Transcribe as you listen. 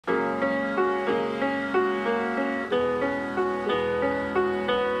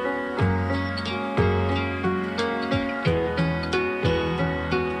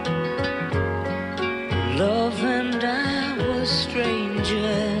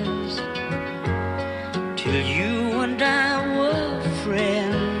Well, you and I were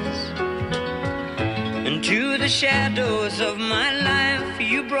friends. Into the shadows of my life,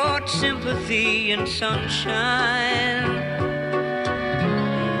 you brought sympathy and sunshine.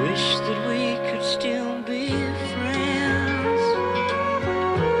 I wish that we could still be friends.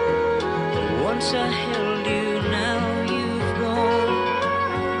 Once I held you, now you've gone.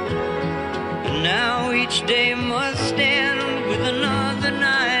 And now each day must end with another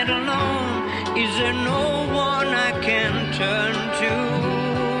night alone. Is there no one I can turn to?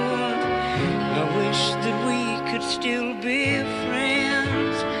 I wish that we could still be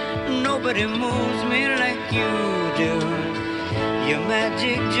friends. Nobody moves me like you do. Your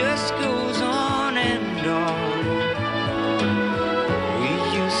magic just goes on and on. We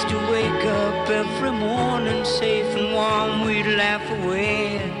used to wake up every morning safe and warm. We'd laugh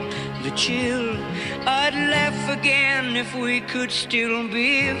away the chill. I'd laugh again if we could still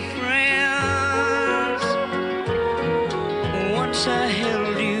be friends. Once I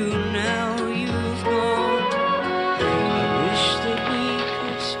held you, now you've gone. I wish that we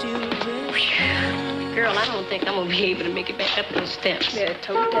could still be friends. Girl, I don't think I'm gonna be able to make it back up those steps. Yeah,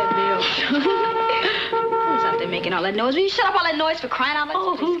 tote that bill. Who's out there making all that noise? Will you shut up all that noise for crying out loud?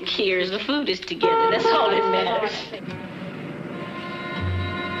 Oh, who cares? The food is together. That's all that matters.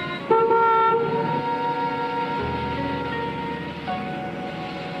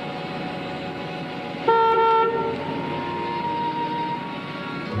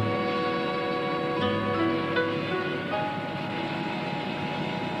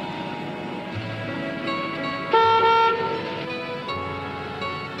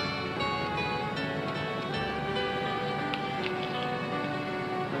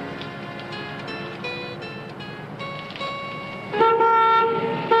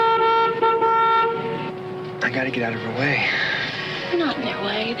 I gotta get out of her way. We're not in their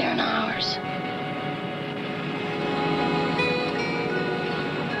way. They're in ours.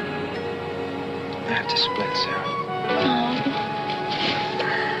 I have to split, Sarah.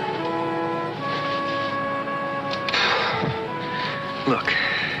 Look,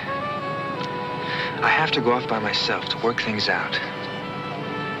 I have to go off by myself to work things out.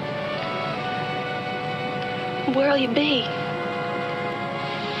 Where'll you be?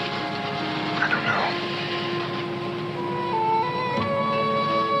 I don't know.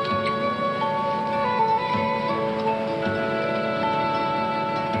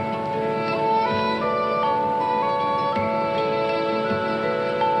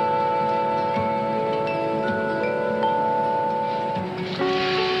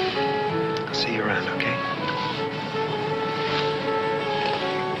 I'll see you around, okay?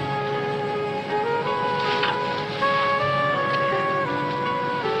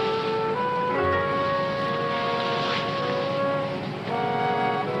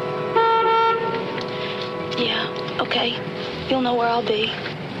 Yeah, okay. You'll know where I'll be.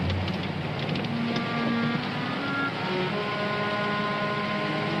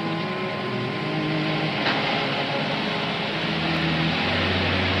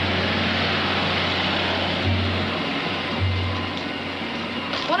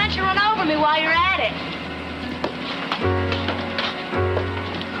 Why don't you run over me while you're at it?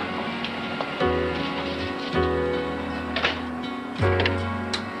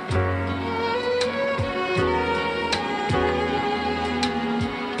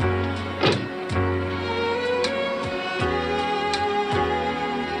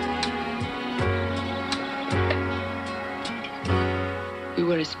 We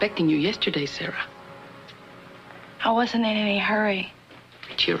were expecting you yesterday, Sarah. I wasn't in any hurry.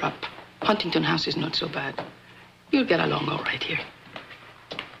 Cheer up. Huntington House is not so bad. You'll get along all right here.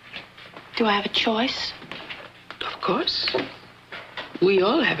 Do I have a choice? Of course. We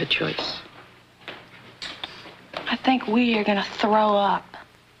all have a choice. I think we are gonna throw up.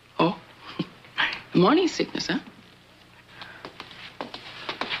 Oh, morning sickness, huh?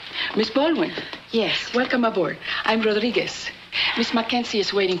 Miss Baldwin. Yes. Welcome aboard. I'm Rodriguez. Miss Mackenzie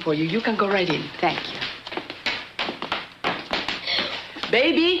is waiting for you. You can go right in. Thank you.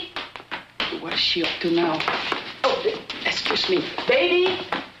 Baby! What's she up to now? Oh, excuse me. Baby!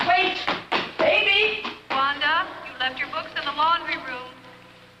 Wait! Baby! Wanda, you left your books in the laundry room.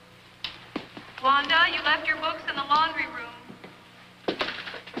 Wanda, you left your books in the laundry room.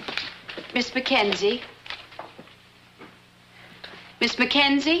 Miss Mackenzie? Miss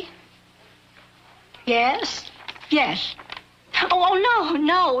Mackenzie? Yes? Yes. Oh,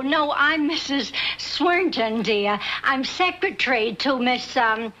 no. I'm Mrs. Swinton, dear. I'm secretary to Miss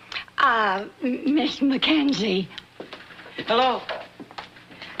Mackenzie. Hello.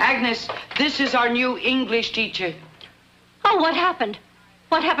 Agnes, this is our new English teacher. Oh, what happened?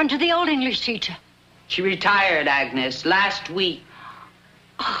 What happened to the old English teacher? She retired, Agnes, last week.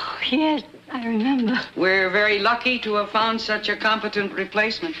 Oh, yes, I remember. We're very lucky to have found such a competent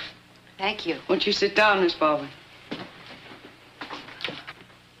replacement. Thank you. Won't you sit down, Miss Baldwin?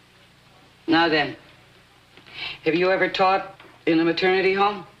 Now then, have you ever taught in a maternity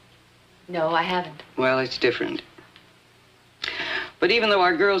home? No, I haven't. Well, it's different. But even though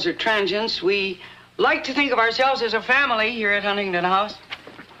our girls are transients, we like to think of ourselves as a family here at Huntington House.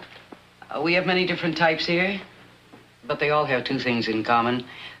 We have many different types here, but they all have two things in common.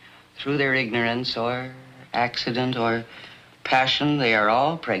 Through their ignorance or accident or passion, they are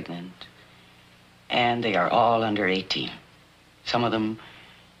all pregnant. And they are all under 18. Some of them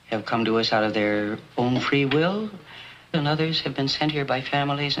have come to us out of their own free will, and others have been sent here by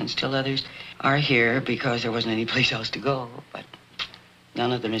families, and still others are here because there wasn't any place else to go. But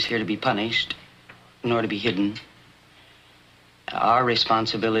none of them is here to be punished, nor to be hidden. Our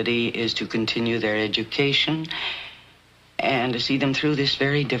responsibility is to continue their education and to see them through this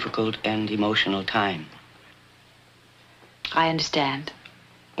very difficult and emotional time. I understand.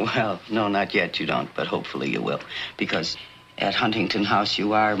 Well, no, not yet, you don't, but hopefully you will. Because at Huntington House,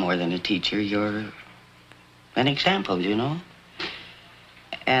 you are more than a teacher. You're an example, you know?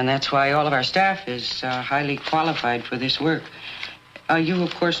 And that's why all of our staff is highly qualified for this work. You,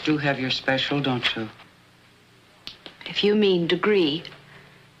 of course, do have your special, don't you? If you mean degree,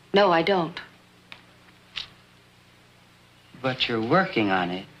 no, I don't. But you're working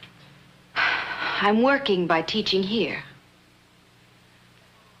on it. I'm working by teaching here.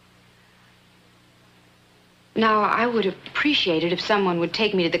 Now, I would appreciate it if someone would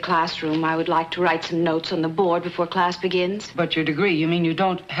take me to the classroom. I would like to write some notes on the board before class begins. But your degree, you mean you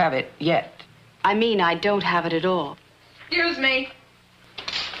don't have it yet? I mean I don't have it at all. Excuse me.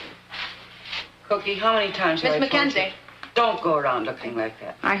 Cookie, how many times have I told you? Miss McKenzie. Don't go around looking like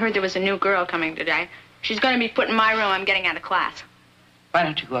that. I heard there was a new girl coming today. She's going to be put in my room. I'm getting out of class. Why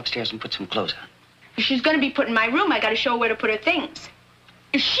don't you go upstairs and put some clothes on? If she's going to be put in my room, I got to show her where to put her things.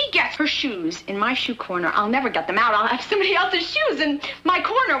 If she gets her shoes in my shoe corner, I'll never get them out. I'll have somebody else's shoes in my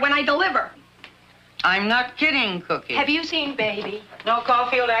corner when I deliver. I'm not kidding, Cookie. Have you seen Baby? No,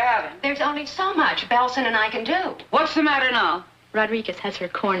 Caulfield, I haven't. There's only so much Belson and I can do. What's the matter now? Rodriguez has her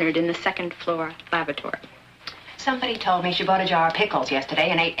cornered in the second floor lavatory. Somebody told me she bought a jar of pickles yesterday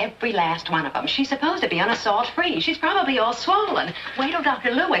and ate every last one of them. She's supposed to be on a salt-free. She's probably all swollen. Wait till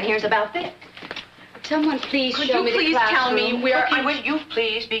Dr. Lewin hears about this. Someone please Could show you me the please tell me classroom. where Cookie, would you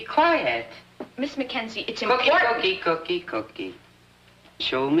please be quiet? Miss McKenzie, it's Cookie, important. Cookie.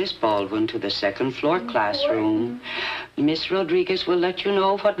 Show Miss Baldwin to the second floor classroom. Miss Rodriguez will let you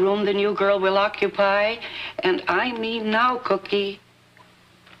know what room the new girl will occupy. And I mean now, Cookie.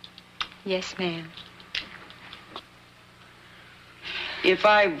 Yes, ma'am. If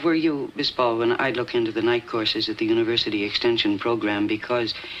I were you, Miss Baldwin, I'd look into the night courses at the University Extension Program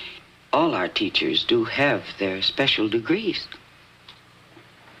because all our teachers do have their special degrees.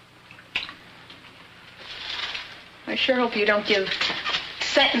 I sure hope you don't give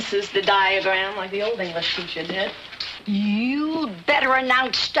sentences the diagram like the old English teacher did. You'd better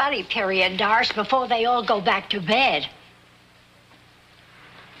announce study period, Darce, before they all go back to bed.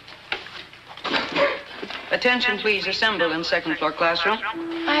 Attention, please. Assemble in second floor classroom.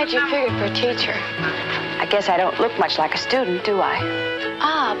 I had you figured for a teacher. I guess I don't look much like a student, do I?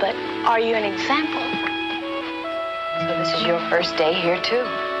 Ah, but are you an example? So this is your first day here, too.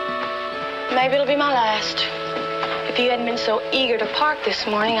 Maybe it'll be my last. If you hadn't been so eager to park this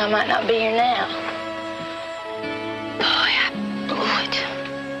morning, I might not be here now. Boy, I blew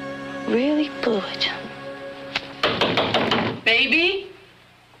it. Really blew it. Baby?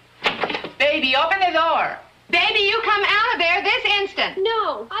 Baby, open the door. Baby, you come out of there this instant.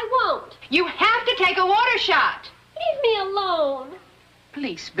 No, I won't. You have to take a water shot. Leave me alone.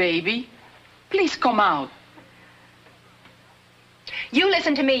 Please, baby. Please come out. You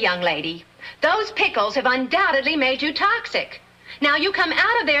listen to me, young lady. Those pickles have undoubtedly made you toxic. Now you come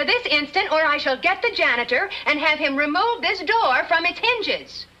out of there this instant or I shall get the janitor and have him remove this door from its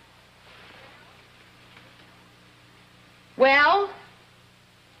hinges. Well?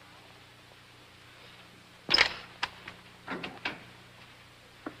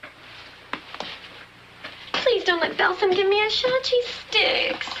 Please don't let Belson give me a shot. She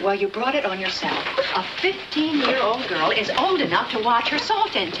sticks. Well, you brought it on yourself. A 15-year-old girl is old enough to watch her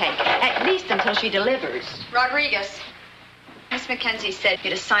salt intake, at least until she delivers. Rodriguez, Miss McKenzie said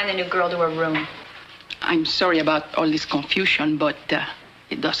you'd assign the new girl to her room. I'm sorry about all this confusion, but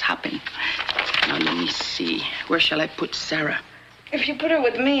it does happen. Now, let me see. Where shall I put Sarah? If you put her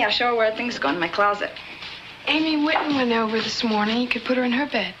with me, I'll show her where things go in my closet. Amy Whitten went over this morning. You could put her in her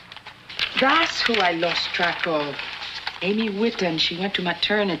bed. That's who I lost track of. Amy Whitten. She went to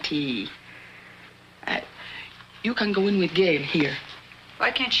maternity. You can go in with Gail here. Why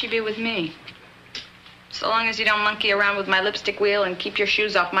can't she be with me? So long as you don't monkey around with my lipstick wheel and keep your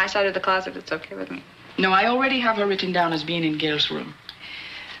shoes off my side of the closet, it's okay with me. No, I already have her written down as being in Gail's room.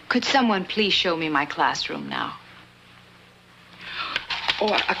 Could someone please show me my classroom now?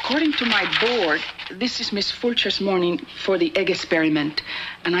 Oh, according to my board, this is Miss Fulcher's morning for the egg experiment.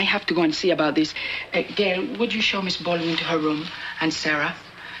 And I have to go and see about this. Gail, would you show Miss Baldwin to her room? And Sarah?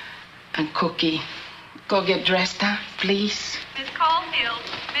 And Cookie? Go get dressed, huh? Please. Miss Caulfield,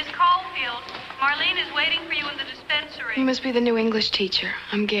 Marlene is waiting for you in the dispensary. You must be the new English teacher.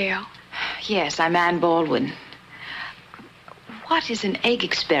 I'm Gail. Yes, I'm Ann Baldwin. What is an egg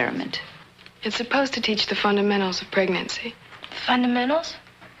experiment? It's supposed to teach the fundamentals of pregnancy. Fundamentals?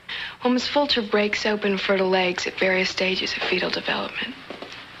 Well, Miss Fulcher breaks open fertile eggs at various stages of fetal development.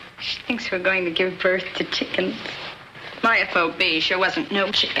 She thinks we're going to give birth to chickens. My FOB sure wasn't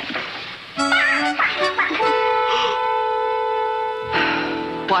no chicken.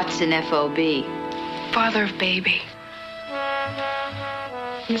 What's an FOB? Father of baby.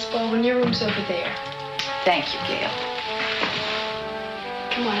 Miss Baldwin, your room's over there. Thank you, Gail.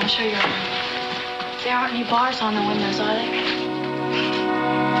 Come on, I'll show you our room. There aren't any bars on the windows, are there?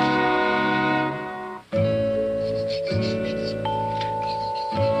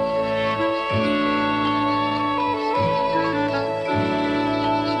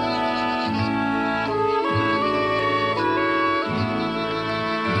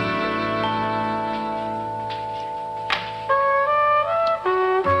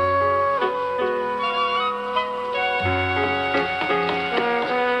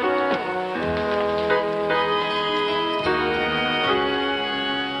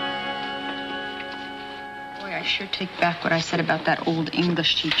 Take back what I said about that old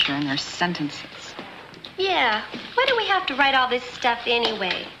English teacher and their sentences. Yeah, why do we have to write all this stuff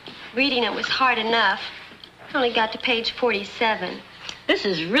anyway? Reading it was hard enough. I only got to page 47. This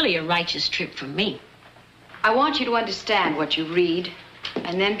is really a righteous trip for me. I want you to understand what you read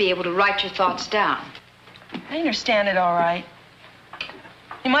and then be able to write your thoughts down. I understand it all right.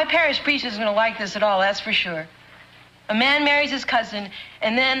 My parish priest isn't going to like this at all, that's for sure. A man marries his cousin,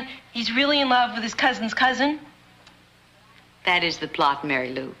 and then he's really in love with his cousin's cousin. That is the plot,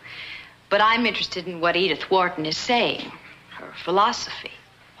 Mary Lou. But I'm interested in what Edith Wharton is saying, her philosophy.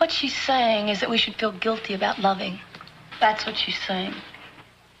 What she's saying is that we should feel guilty about loving. That's what she's saying.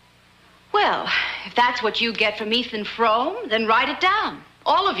 Well, if that's what you get from Ethan Frome, then write it down.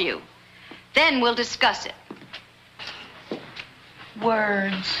 All of you. Then we'll discuss it.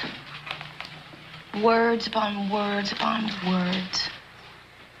 Words. Words upon words upon words.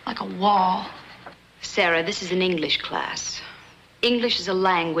 Like a wall. Sarah, this is an English class. English is a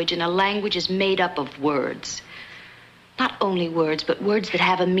language, and a language is made up of words. Not only words, but words that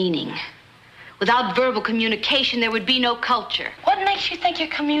have a meaning. Without verbal communication, there would be no culture. What makes you think you're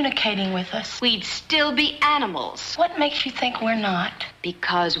communicating with us? We'd still be animals. What makes you think we're not?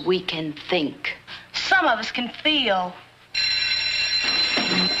 Because we can think. Some of us can feel.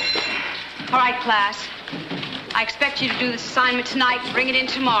 All right, class. I expect you to do this assignment tonight and bring it in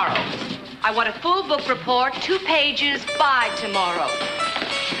tomorrow. I want a full book report, 2 pages by tomorrow.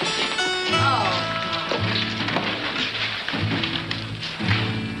 Oh.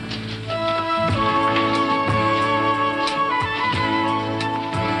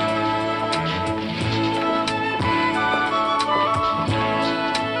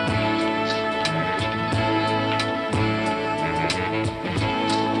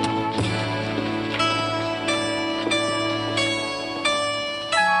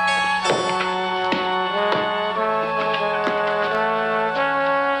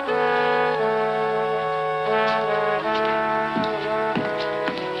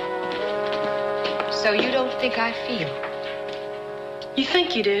 Think I feel. You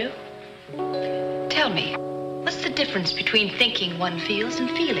think you do? Tell me, what's the difference between thinking one feels and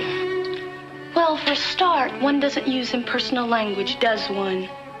feeling? Well, for a start, one doesn't use impersonal language, does one?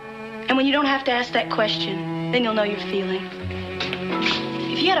 And when you don't have to ask that question, then you'll know you're feeling.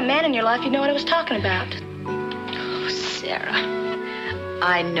 If you had a man in your life, you'd know what I was talking about. Oh, Sarah,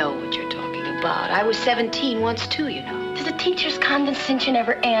 I know what you're talking about. I was 17 once, too, you know. Does a teacher's condescension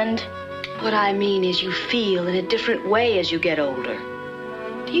ever end? What I mean is you feel in a different way as you get older.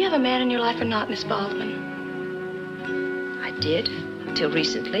 Do you have a man in your life or not, Miss Baldwin? I did, until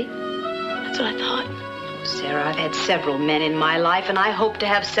recently. That's what I thought. Oh, Sarah, I've had several men in my life, and I hope to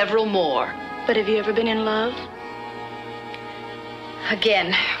have several more. But have you ever been in love?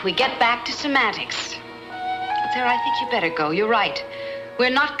 Again, we get back to semantics. Sarah, I think you better go. You're right. We're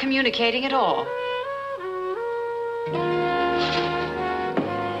not communicating at all.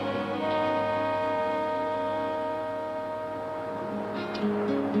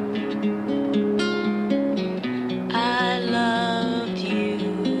 I loved you,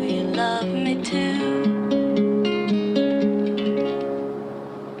 you love me too.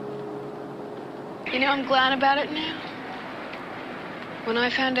 You know, I'm glad about it now. When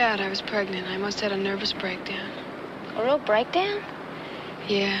I found out I was pregnant, I must have had a nervous breakdown. A real breakdown?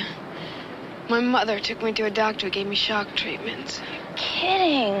 Yeah. My mother took me to a doctor who gave me shock treatments. You're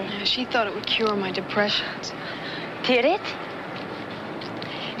kidding. Yeah, she thought it would cure my depressions. Did it?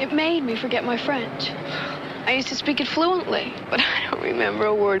 It made me forget my French. I used to speak it fluently, but I don't remember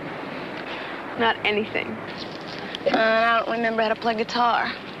a word. Not anything. I don't remember how to play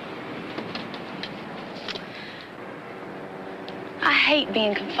guitar. I hate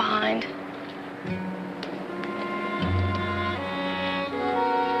being confined.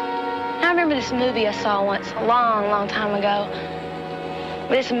 I remember this movie I saw once, a long, long time ago,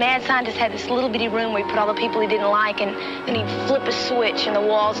 where this mad scientist had this little bitty room where he put all the people he didn't like, and then he'd flip a switch and the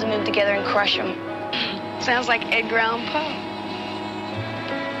walls would move together and crush them. Sounds like Edgar Allan Poe.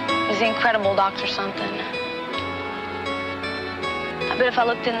 He's the Incredible Doctor something. I bet if I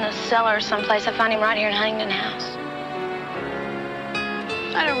looked in the cellar or someplace, I'd find him right here in Huntington House.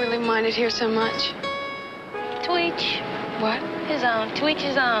 I don't really mind it here so much. To each. What? His own. To each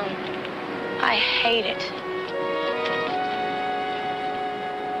his own. I hate it.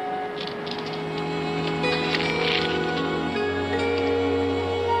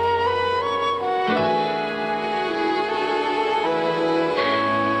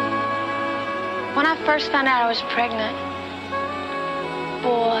 When I first found out I was pregnant,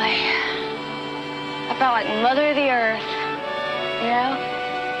 boy, I felt like Mother of the Earth, you know?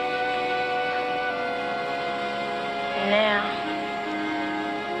 Now,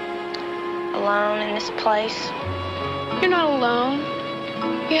 alone in this place. You're not alone.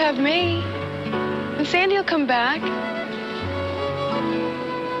 You have me. And Sandy will come back.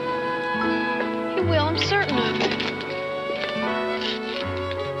 He will, I'm certain of it.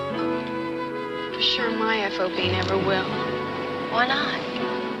 For sure my FOB never will. Why not?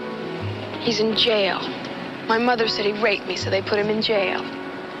 He's in jail. My mother said he raped me, so they put him in jail.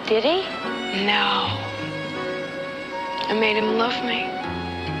 Did he? No. I made him love me.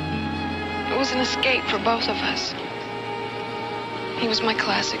 It was an escape for both of us. He was my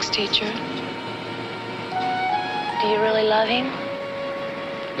classics teacher. Do you really love him?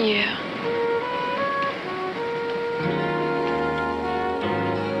 Yeah.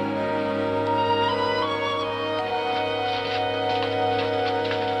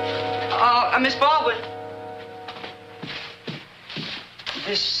 Miss Baldwin.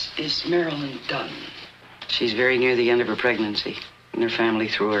 This is Marilyn Dunn. She's very near the end of her pregnancy, and her family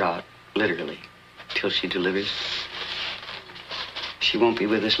threw her out, literally, till she delivers. She won't be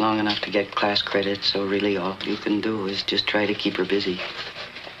with us long enough to get class credit, so really all you can do is just try to keep her busy.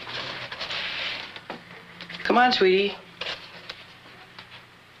 Come on, sweetie.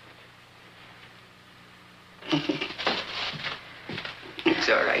 It's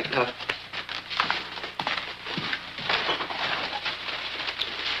all right, love.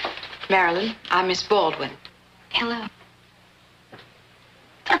 Marilyn, I'm Miss Baldwin. Hello.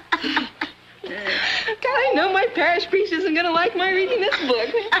 God, I know my parish priest isn't going to like my reading this book.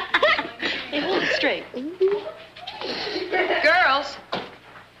 Hey, hold it straight. Girls,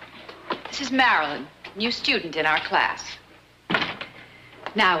 this is Marilyn, new student in our class.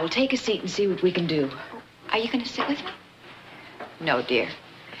 Now, we'll take a seat and see what we can do. Are you going to sit with me? No, dear.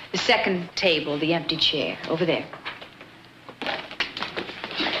 The second table, the empty chair, over there.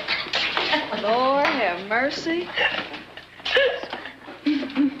 Lord have mercy.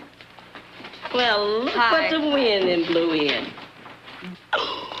 Well, look Hi. what the wind and blew in.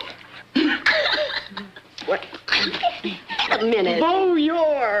 What? A minute.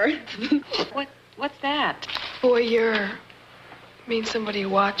 Boyer. What's that? Voyeur means somebody who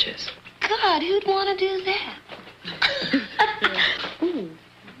watches. God, who'd want to do that?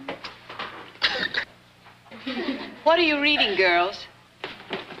 What are you reading, girls?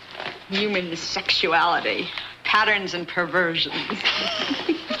 Human sexuality, patterns and perversions.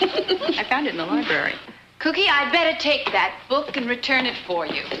 I found it in the library. Cookie, I'd better take that book and return it for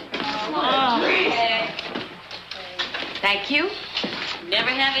you. Thank you.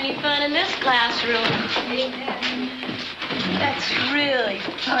 Never have any fun in this classroom. That's really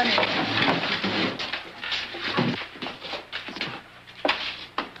funny.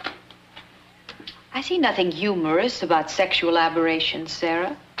 I see nothing humorous about sexual aberrations,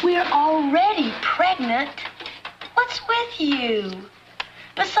 Sarah. We're already pregnant. What's with you?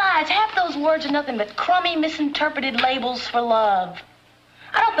 Besides, half those words are nothing but crummy, misinterpreted labels for love.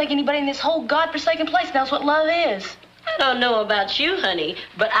 I don't think anybody in this whole godforsaken place knows what love is. I don't know about you, honey,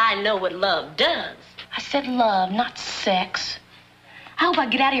 but I know what love does. I said love, not sex. I hope I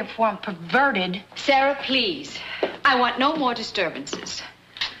get out of here before I'm perverted. Sarah, please. I want no more disturbances.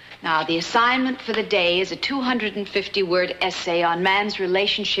 Now, the assignment for the day is a 250-word essay on man's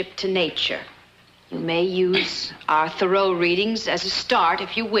relationship to nature. You may use our Thoreau readings as a start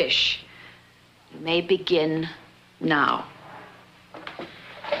if you wish. You may begin now.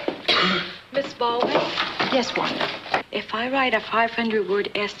 Miss Baldwin? Yes, Wanda. If I write a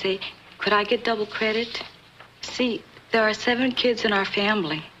 500-word essay, could I get double credit? See, there are 7 kids in our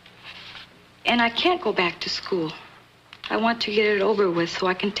family, and I can't go back to school. I want to get it over with so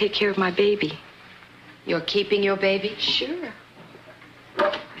I can take care of my baby. You're keeping your baby? Sure.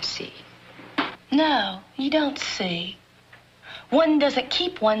 I see. No, you don't see. One doesn't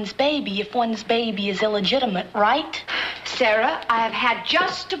keep one's baby if one's baby is illegitimate, right? Sarah, I have had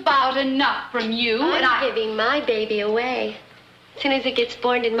just about enough from you, and I'm giving my baby away. As soon as it gets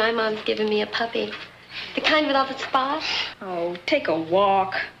born, and my mom's giving me a puppy. The kind with all the spots. Oh, take a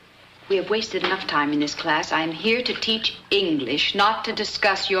walk. We have wasted enough time in this class. I am here to teach English, not to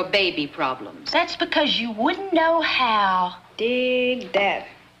discuss your baby problems. That's because you wouldn't know how. Dig that.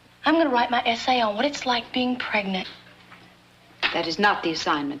 I'm going to write my essay on what it's like being pregnant. That is not the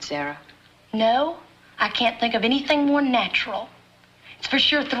assignment, Sarah. No, I can't think of anything more natural. It's for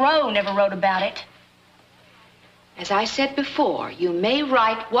sure Thoreau never wrote about it. As I said before, you may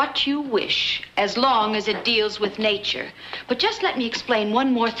write what you wish, as long as it deals with nature. But just let me explain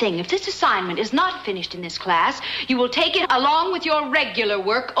one more thing. If this assignment is not finished in this class, you will take it along with your regular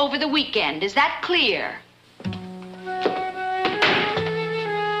work over the weekend. Is that clear?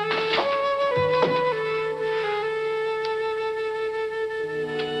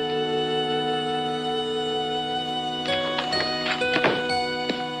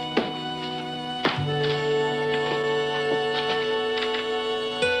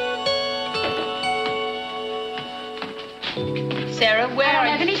 Sarah, where I don't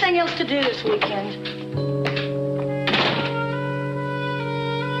have anything else to do this weekend.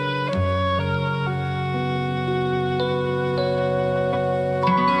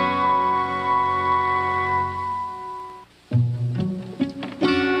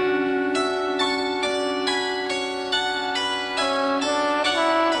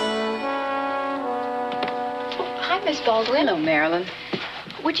 Hi, Miss Baldwin. Hello, Marilyn.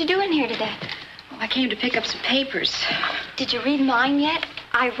 What you doing here today? I came to pick up some papers. Did you read mine yet?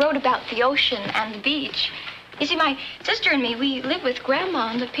 I wrote about the ocean and the beach. You see, my sister and me, we live with Grandma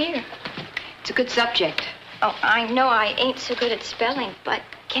on the pier. It's a good subject. Oh, I know I ain't so good at spelling, but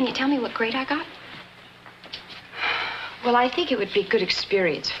can you tell me what grade I got? Well, I think it would be a good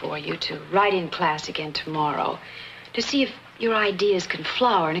experience for you to write in class again tomorrow to see if your ideas can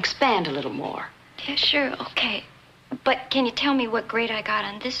flower and expand a little more. Yeah, sure, okay. But can you tell me what grade I got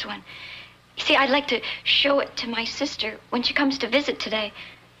on this one? You see, I'd like to show it to my sister when she comes to visit today.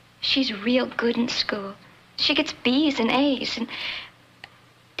 She's real good in school. She gets B's and A's. And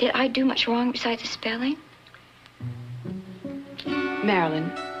did I do much wrong besides the spelling? Marilyn,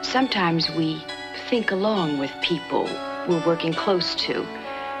 sometimes we think along with people we're working close to.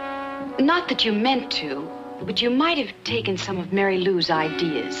 Not that you meant to, but you might have taken some of Mary Lou's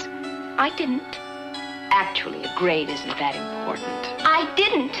ideas. I didn't. Actually, a grade isn't that important. I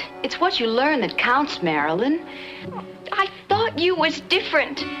didn't. It's what you learn that counts, Marilyn. I thought you was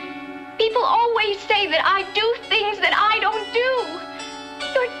different. People always say that I do things that I don't do.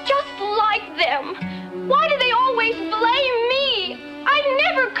 You're just like them. Why do they always blame me? I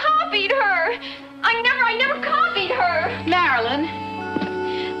never copied her. I never copied her. Marilyn.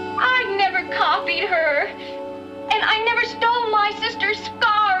 I never copied her. And I never stole my sister's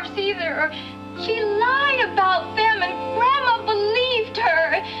scarves either. She lied about them, and Grandma believed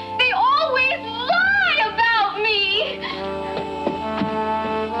her. They always lie about me.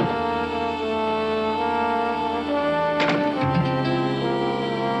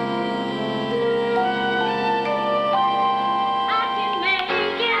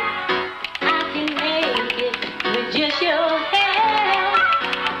 I can make it with just your help.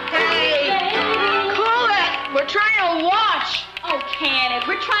 Hey, cool it. We're trying to watch. Oh, can it?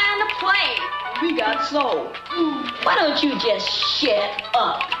 We're trying to play. We got sold. Why don't you just shut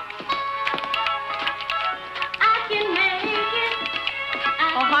up? I can make it.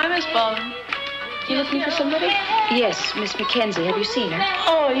 Oh, hi, Miss Baldwin. You looking for somebody? Yes, Miss Mackenzie. Have you seen her?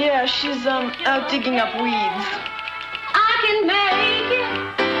 Oh, yeah, she's out digging up weeds. I can make it.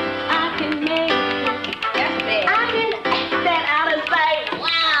 I can make it. Yes, there. I can act that out of sight.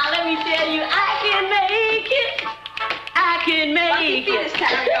 this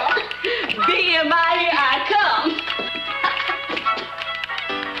time, y'all. BMI, here I come.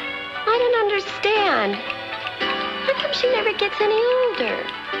 I don't understand. How come she never gets any older?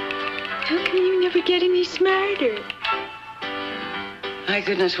 How come you never get any smarter? My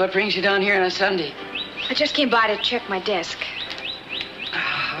goodness, what brings you down here on a Sunday? I just came by to check my desk.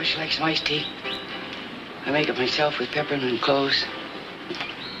 I wish you like some iced tea. I make it myself with peppermint and cloves.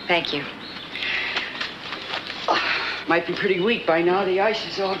 Thank you. Might be pretty weak by now. The ice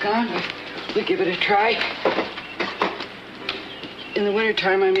is all gone, but we'll give it a try. In the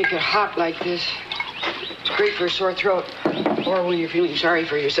wintertime, I make it hot like this. It's great for a sore throat, or when you're feeling sorry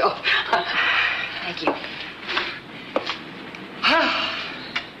for yourself. Thank you.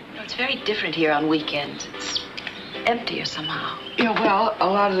 It's very different here on weekends. It's emptier somehow. Yeah, well, a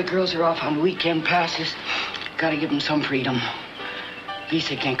lot of the girls are off on weekend passes. Gotta give them some freedom. At least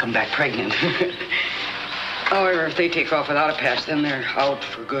they can't come back pregnant. However, if they take off without a pass, then they're out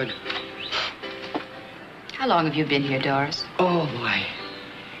for good. How long have you been here, Doris? Oh, boy.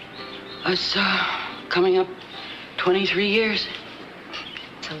 It's coming up 23 years.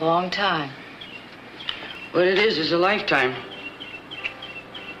 It's a long time. What it is a lifetime.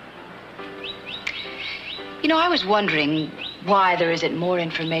 You know, I was wondering why there isn't more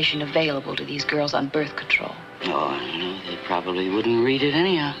information available to these girls on birth control. Oh, you know, they probably wouldn't read it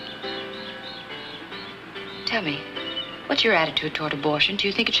anyhow. Tell me, what's your attitude toward abortion? Do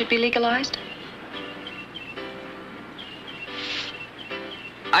you think it should be legalized?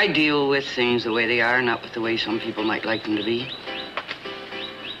 I deal with things the way they are, not with the way some people might like them to be.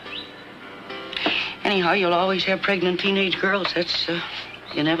 Anyhow, you'll always have pregnant teenage girls. That's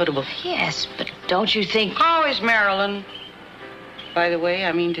inevitable. Yes, but don't you think... How is Marilyn? By the way,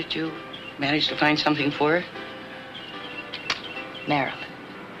 I mean, did you manage to find something for her? Marilyn.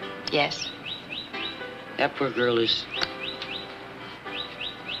 Yes. That poor girl is...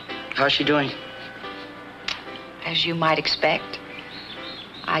 How's she doing? As you might expect.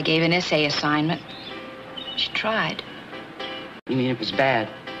 I gave an essay assignment. She tried. You mean it was bad?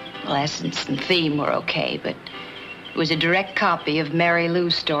 Well, essence and theme were okay, but it was a direct copy of Mary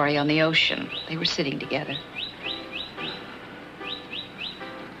Lou's story on the ocean. They were sitting together.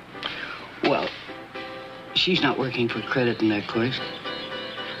 Well, she's not working for credit in that course.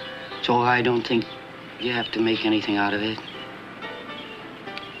 So I don't think you have to make anything out of it.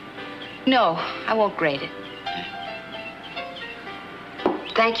 No, I won't grade it.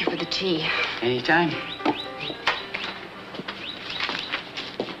 Thank you for the tea. Anytime.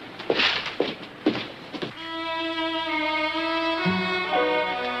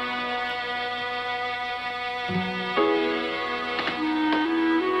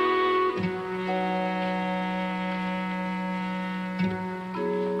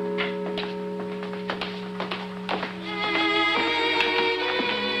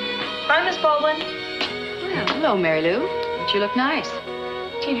 Hi, Miss Baldwin. Well, hello, Mary Lou. Don't you look nice?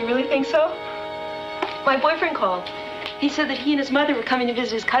 Gee, do you really think so? My boyfriend called. He said that he and his mother were coming to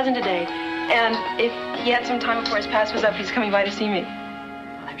visit his cousin today. And if he had some time before his pass was up, he's coming by to see me.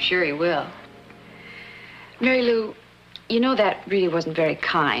 I'm sure he will. Mary Lou, you know that really wasn't very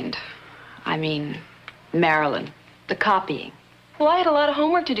kind. I mean, Marilyn, the copying. Well, I had a lot of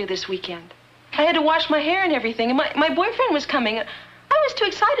homework to do this weekend. I had to wash my hair and everything, and my boyfriend was coming. I was too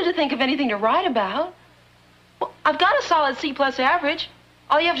excited to think of anything to write about. Well, I've got a solid C+ average.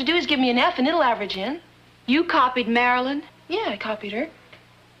 All you have to do is give me an F and it'll average in. You copied Marilyn? Yeah, I copied her.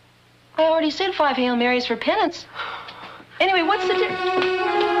 I already said 5 Hail Marys for penance. Anyway, what's the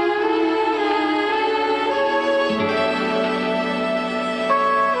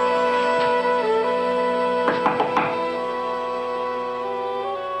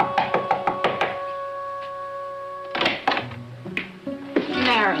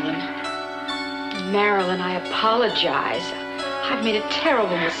Marilyn, I apologize. I've made a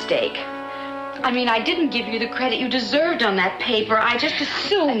terrible mistake. I mean, I didn't give you the credit you deserved on that paper. I just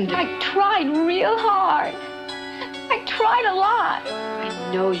assumed. I tried real hard. I tried a lot.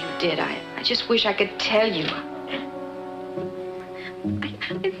 I know you did. I just wish I could tell you.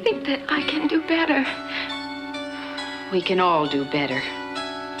 I think that I can do better. We can all do better.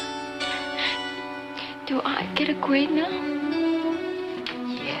 Do I get a grade now?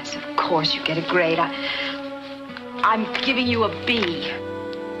 Yes, of course you get a grade. I'm giving you a B.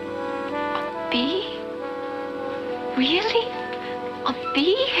 A B? Really? A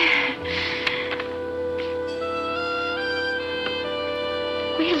B?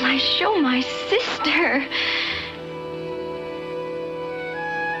 Will I show my sister?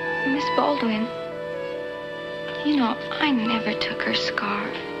 Miss Baldwin, you know, I never took her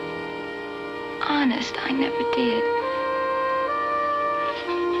scarf. Honest, I never did.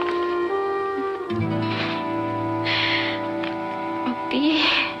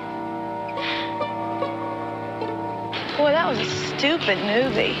 stupid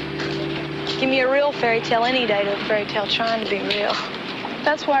movie. Give me a real fairy tale any day to a fairy tale trying to be real.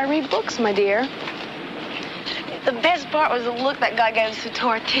 That's why I read books, my dear. The best part was the look that guy gave us to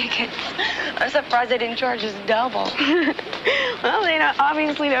tour tickets. I'm surprised they didn't charge us double. Well, they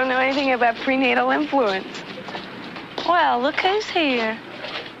obviously don't know anything about prenatal influence. Well, look who's here.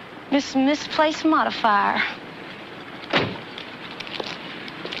 Miss Misplaced Modifier.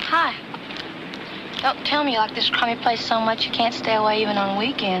 Hi. Don't tell me you like this crummy place so much you can't stay away even on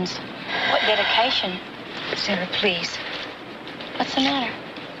weekends. What dedication. Sarah, please. What's the matter?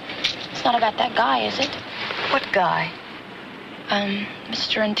 It's not about that guy, is it? What guy?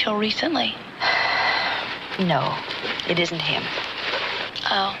 Mr. Until Recently. No, it isn't him.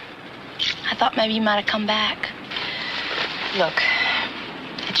 Oh. I thought maybe you might have come back. Look,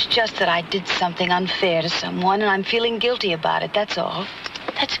 it's just that I did something unfair to someone, and I'm feeling guilty about it, that's all.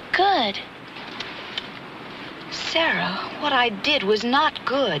 That's good. Sarah, what I did was not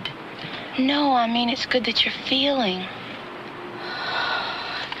good. No, I mean it's good that you're feeling.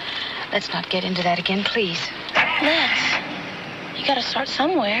 Let's not get into that again, please. Let's. You gotta start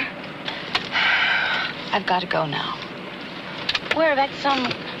somewhere. I've got to go now. Where, back to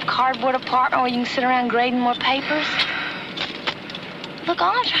some cardboard apartment where you can sit around grading more papers? Look,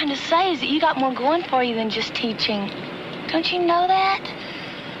 all I'm trying to say is that you got more going for you than just teaching. Don't you know that?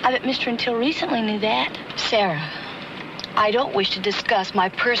 I bet Mr. Until Recently knew that. Sarah, I don't wish to discuss my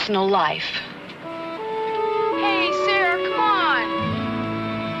personal life. Hey, Sarah, come on.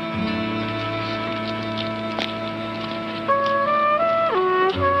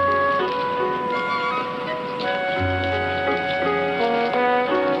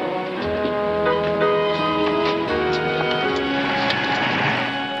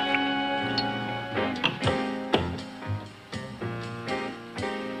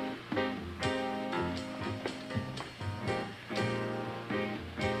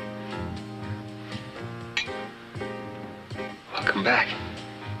 Welcome back.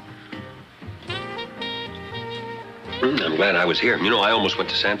 I'm glad I was here. You know, I almost went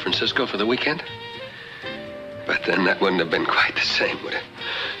to San Francisco for the weekend. But then that wouldn't have been quite the same, would it?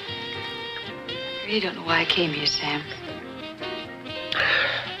 I really don't know why I came here, Sam.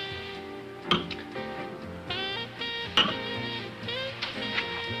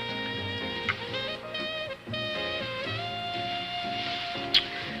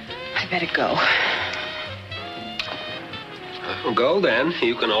 I better go. Well, go then.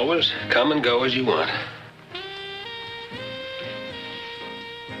 You can always come and go as you want.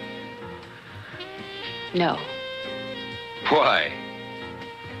 No. Why?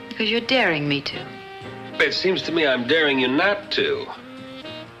 Because you're daring me to. It seems to me I'm daring you not to.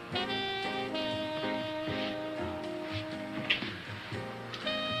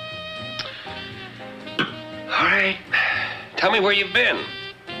 All right. Tell me where you've been.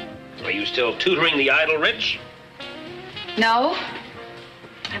 Are you still tutoring the idle rich? No.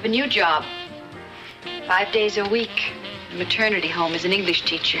 I have a new job. 5 days a week. A maternity home as an English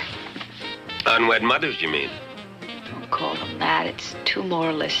teacher. Unwed mothers, you mean? Don't call them that. It's too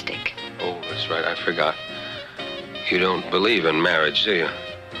moralistic. Oh, that's right. I forgot. You don't believe in marriage, do you?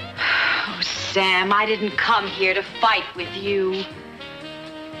 Oh, Sam, I didn't come here to fight with you.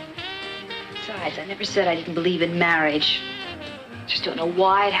 Besides, I never said I didn't believe in marriage. Just don't know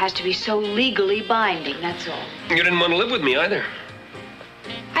why it has to be so legally binding, that's all. You didn't want to live with me either.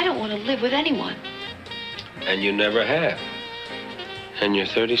 I don't want to live with anyone. And you never have. And you're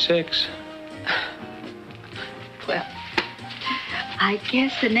 36. Well, I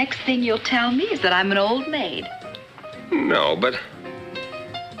guess the next thing you'll tell me is that I'm an old maid. No, but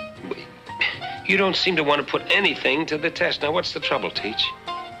you don't seem to want to put anything to the test. Now, what's the trouble, Teach?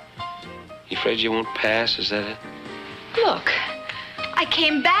 You afraid you won't pass? Is that it? Look, I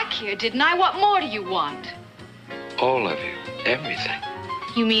came back here, didn't I? What more do you want? All of you. Everything.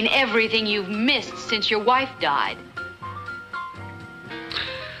 You mean everything you've missed since your wife died?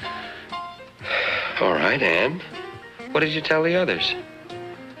 All right, and what did you tell the others?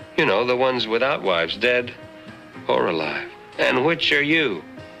 You know, the ones without wives, dead or alive. And which are you?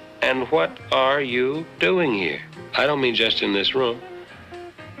 And what are you doing here? I don't mean just in this room.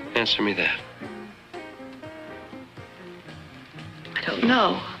 Answer me that. I don't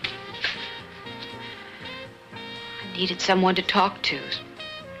know. I needed someone to talk to.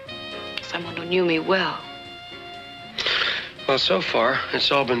 Someone who knew me well. Well, so far, it's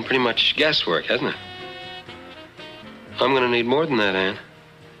all been pretty much guesswork, hasn't it? I'm going to need more than that, Anne.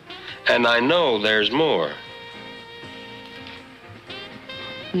 And I know there's more.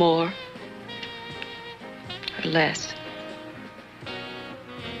 More? Or less?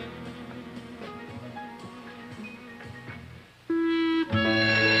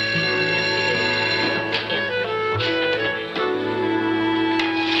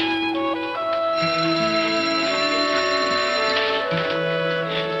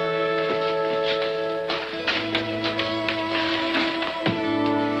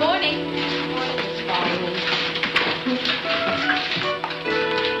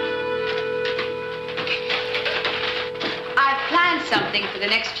 the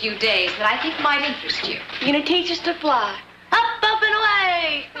next few days that I think might interest you. You're gonna teach us to fly. Up, up, and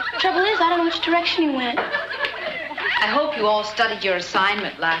away. Trouble is, I don't know which direction you went. I hope you all studied your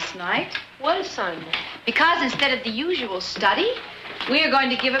assignment last night. What assignment? Because instead of the usual study, we are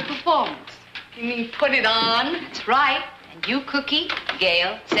going to give a performance. You mean put it on? That's right. And you, Cookie,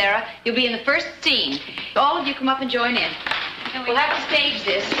 Gail, Sarah, you'll be in the first scene. All of you come up and join in. We'll have to stage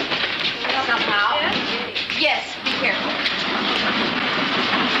this somehow. Yes, be careful.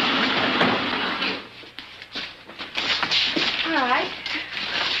 All right.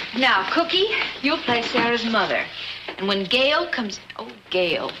 Now, Cookie, you'll play Sarah's mother. And when Gail comes... Oh,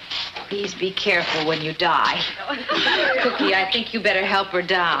 Gail, please be careful when you die. Cookie, I think you better help her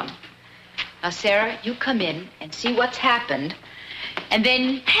down. Now, Sarah, you come in and see what's happened. And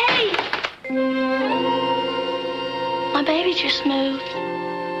then... Hey! My baby just moved.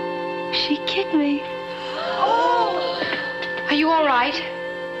 She kicked me. Oh! Are you all right?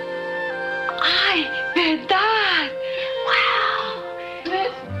 Ay, verdad. Wow.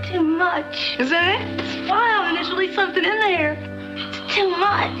 That's too much. Is that it? It's wild, and there's really something in there. It's too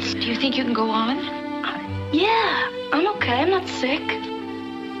much. Do you think you can go on? Yeah, I'm okay. I'm not sick.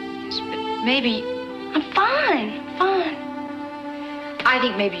 Maybe... I'm fine. Fine. I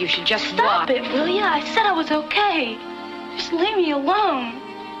think maybe you should just Stop it, will you? I said I was okay. Just leave me alone.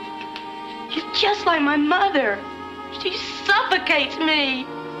 You're just like my mother. She suffocates me.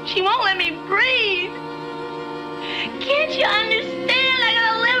 She won't let me breathe. Can't you understand? I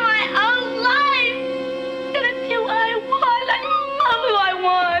gotta live my own life. I gotta do what I want. I love who I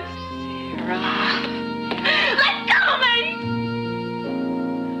want. Sarah. Let go of me.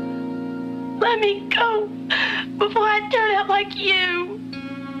 Let me go before I turn out like you.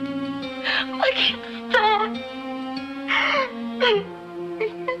 I can't stop.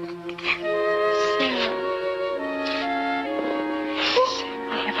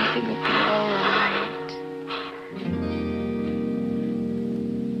 Sarah, everything will be all right.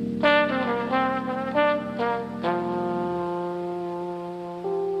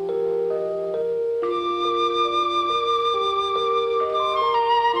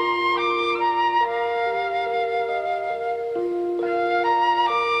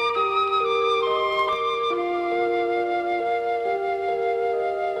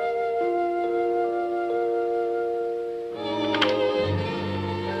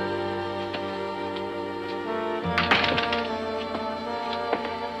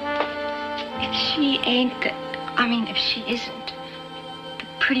 If she isn't the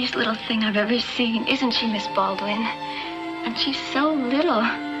prettiest little thing I've ever seen, isn't she, Miss Baldwin? And she's so little.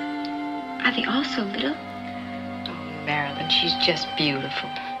 Are they all so little? Oh, Marilyn, she's just beautiful.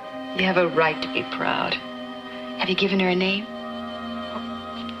 You have a right to be proud. Have you given her a name?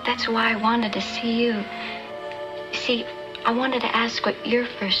 That's why I wanted to see you. You see, I wanted to ask what your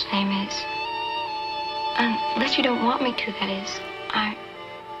first name is. Unless you don't want me to, that is. I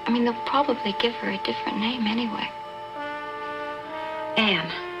mean, they'll probably give her a different name anyway.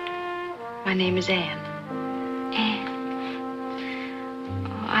 Anne. My name is Anne. Anne.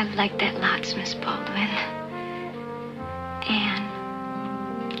 Oh, I like that lots, Miss Baldwin. Anne.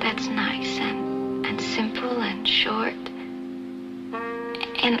 That's nice and simple and short.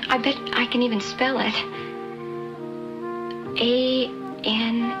 And I bet I can even spell it.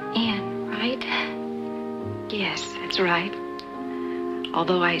 A-N-N, right? Yes, that's right.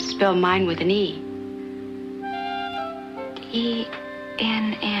 Although I spell mine with an E.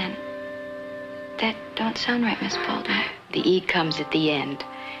 E-N-N. That don't sound right, Miss Baldwin. The E comes at the end.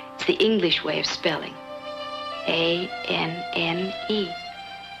 It's the English way of spelling. A-N-N-E.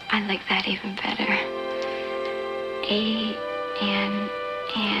 I like that even better. A-N-N-E.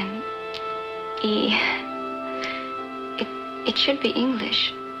 It should be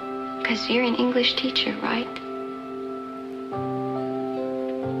English. Because you're an English teacher, right?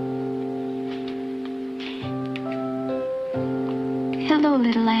 Hello,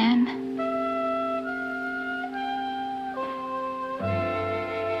 little Anne.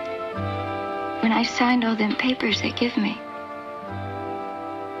 When I signed all them papers they give me,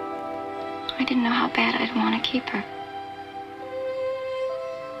 I didn't know how bad I'd want to keep her.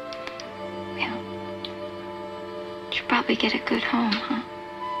 Well, she'll probably get a good home, huh?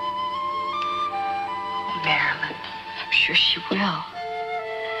 Oh, Marilyn, I'm sure she will.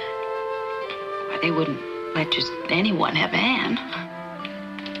 Or they wouldn't let just anyone have Anne.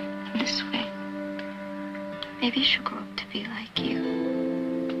 This way. Maybe she'll grow up to be like you.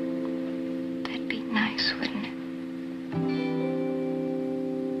 That'd be nice, wouldn't it?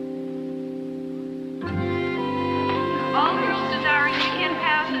 All girls desiring weekend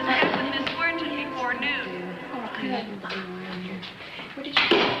passes visit Miss Thornton before noon. What did you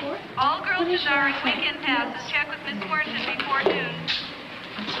go for? All girls desiring weekend passes, check with Miss Fortune before noon.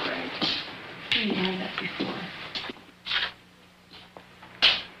 That's right. We had that before.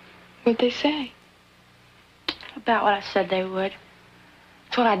 What'd they say? About what I said they would.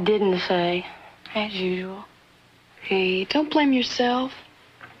 It's what I didn't say, as usual. Hey, don't blame yourself.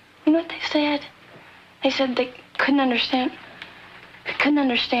 You know what they said? They said they couldn't understand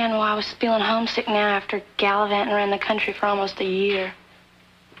why I was feeling homesick now after gallivanting around the country for almost a year.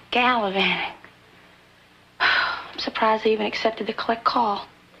 Gallivanting. I'm surprised they even accepted the collect call.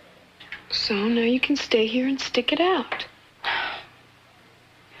 So now you can stay here and stick it out.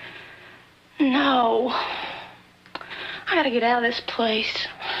 No. I gotta get out of this place.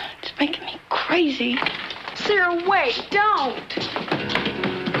 It's making me crazy. Sarah, wait, don't.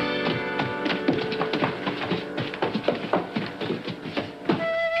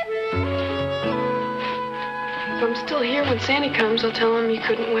 If I'm still here when Sandy comes, I'll tell him you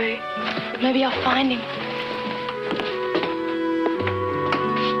couldn't wait. Maybe I'll find him.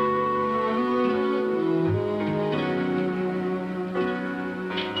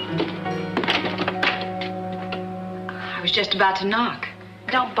 I was just about to knock.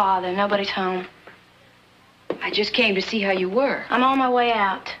 Don't bother. Nobody's home. I just came to see how you were. I'm on my way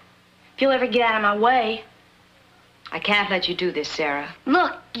out. If you'll ever get out of my way. I can't let you do this, Sarah.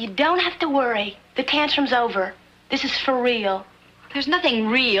 Look, you don't have to worry. The tantrum's over. This is for real. There's nothing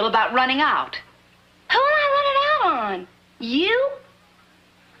real about running out. Who am I running out on? You?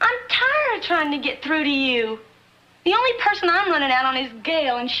 I'm tired of trying to get through to you. The only person I'm running out on is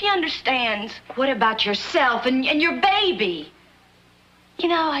Gail, and she understands. What about yourself and your baby? You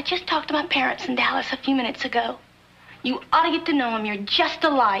know, I just talked to my parents in Dallas a few minutes ago. You ought to get to know him. You're just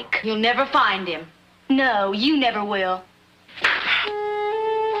alike. You'll never find him. No, you never will.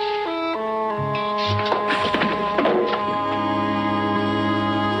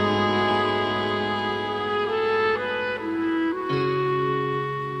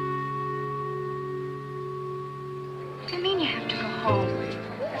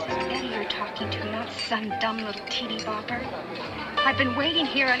 Some dumb little teeny bopper. I've been waiting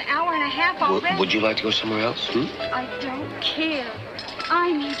here an hour and a half already. Would you like to go somewhere else? I don't care.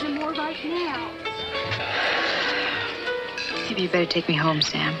 I need you more right now. Maybe you better take me home,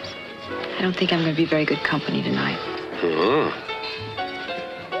 Sam. I don't think I'm going to be very good company tonight. Oh.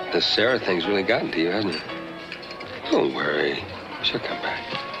 This Sarah thing's really gotten to you, hasn't it? Don't worry. She'll come back.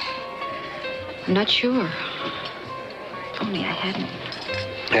 I'm not sure. If only I hadn't.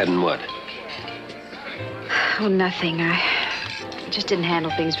 Hadn't what? Oh, nothing. I just didn't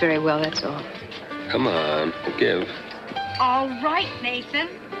handle things very well, that's all. Come on, forgive. All right, Nathan.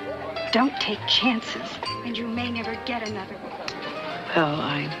 Don't take chances, and you may never get another one. Well,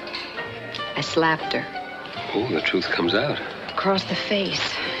 I slapped her. Oh, the truth comes out. Across the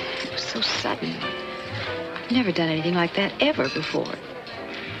face. It was so sudden. I've never done anything like that ever before.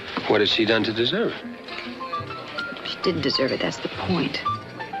 What has she done to deserve it? She didn't deserve it, that's the point.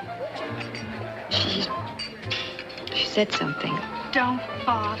 She said something. Don't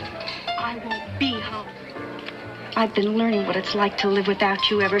bother. I won't be home. I've been learning what it's like to live without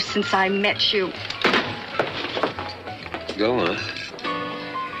you ever since I met you. Go on.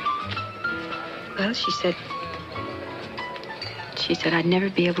 Well, she said I'd never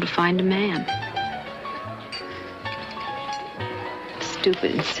be able to find a man.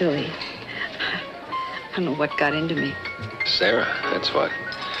 Stupid and silly. I don't know what got into me. Sarah, that's what.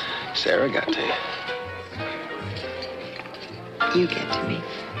 Sarah got to you. You get to me.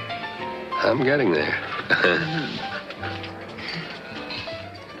 I'm getting there.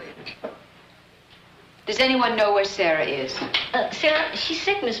 Does anyone know where Sarah is? Sarah, she's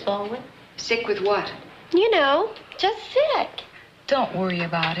sick, Miss Baldwin. Sick with what? You know, just sick. Don't worry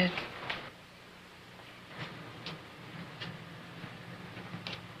about it.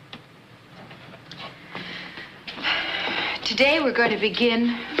 Today we're going to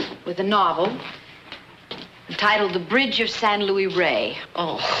begin with a novel entitled The Bridge of San Luis Rey.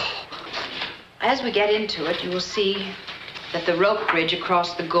 Oh. As we get into it, you will see that the rope bridge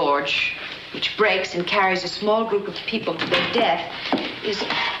across the gorge, which breaks and carries a small group of people to their death, is...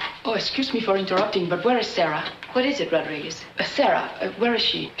 Oh, excuse me for interrupting, but where is Sarah? What is it, Rodriguez? Sarah, where is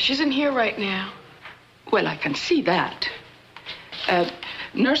she? She's in here right now. Well, I can see that.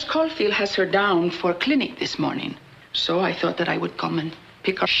 Nurse Caulfield has her down for clinic this morning, so I thought that I would come and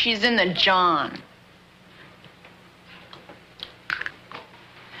pick her. She's in the John.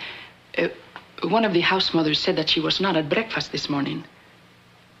 One of the house mothers said that she was not at breakfast this morning.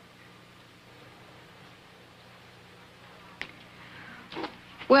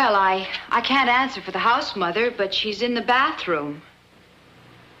 Well, I can't answer for the house mother, but she's in the bathroom.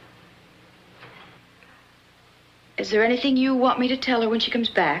 Is there anything you want me to tell her when she comes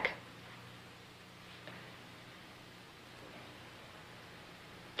back?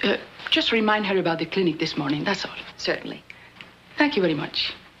 Just remind her about the clinic this morning, that's all. Certainly. Thank you very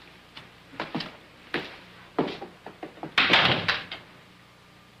much.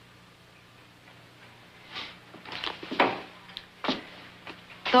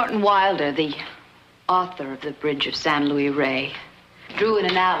 Thornton Wilder, the author of The Bridge of San Luis Rey, drew an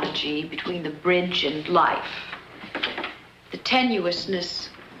analogy between the bridge and life. The tenuousness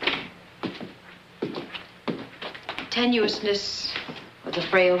of the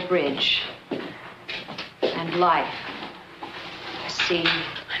frail bridge and life. See,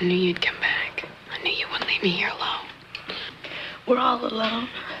 I knew you'd come back. I knew you wouldn't leave me here alone. We're all alone.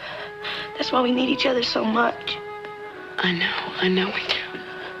 That's why we need each other so much. I know we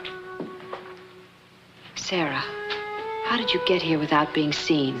do. Sarah, how did you get here without being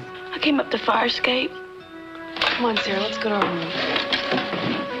seen? I came up the fire escape. Come on, Sarah, let's go to our room.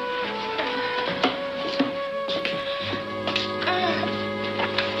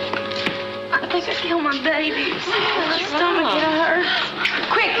 I think I killed my baby. My stomach hurts.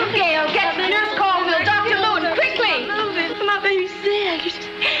 Quick, Gail, get Nurse Colville, Dr. Lewin, quickly! My baby's dead. She's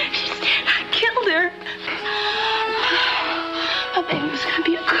dead. I killed her. My baby was gonna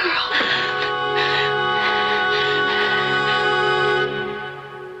be a girl.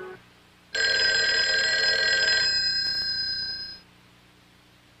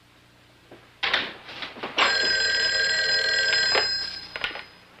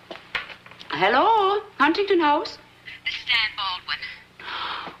 Hello, Huntington House? This is Ann Baldwin.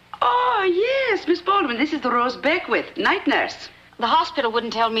 Oh, yes, Miss Baldwin. This is the Rose Beckwith, night nurse. The hospital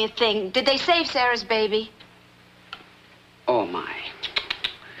wouldn't tell me a thing. Did they save Sarah's baby? Oh, my.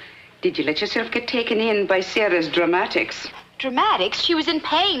 Did you let yourself get taken in by Sarah's dramatics? Dramatics? She was in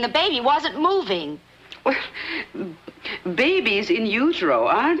pain. The baby wasn't moving. Well, babies in utero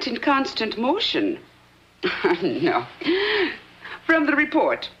aren't in constant motion. No. From the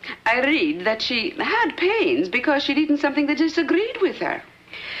report, I read that she had pains because she'd eaten something that disagreed with her.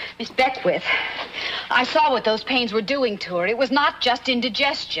 Miss Beckwith, I saw what those pains were doing to her. It was not just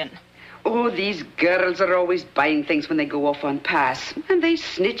indigestion. Oh, these girls are always buying things when they go off on pass, and they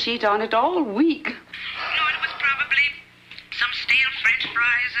snitch eat on it all week. No, it was probably some stale French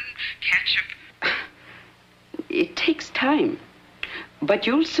fries and ketchup. It takes time. But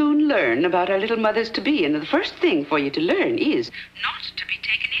you'll soon learn about our little mothers-to-be, and the first thing for you to learn is Not to be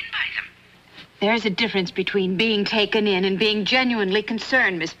taken in by them. There's a difference between being taken in and being genuinely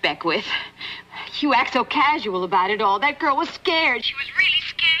concerned, Miss Beckwith. You act so casual about it all. That girl was scared. She was really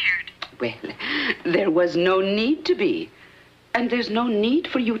scared. Well, there was no need to be. And there's no need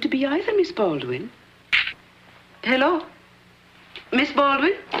for you to be either, Miss Baldwin. Hello? Miss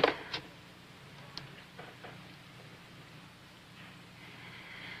Baldwin?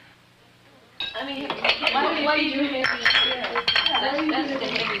 I mean, why did you hear me? That's the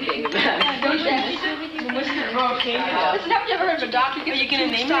heavy thing about it. Don't you? What's the wrong king? Listen, haven't you ever heard of a doctor? Are you going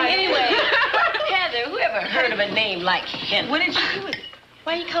to name me? Anyway, Heather, who ever heard of a name like Heather? What did you do with it?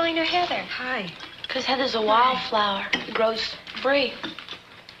 Why are you calling her Heather? Hi. Because Heather's a wildflower. It grows free.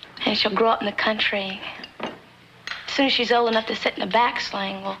 And she'll grow up in the country. As soon as she's old enough to sit in a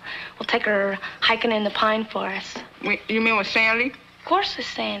backsling, we'll take her hiking in the pine forest. Wait, you mean with Sandy? Of course with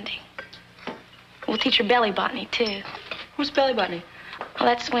Sandy. We'll teach her belly botany, too. What's belly botany? Well,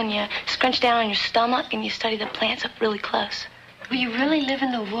 that's when you scrunch down on your stomach and you study the plants up really close. Will you really live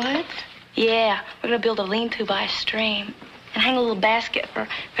in the woods? Yeah, we're going to build a lean-to by a stream and hang a little basket for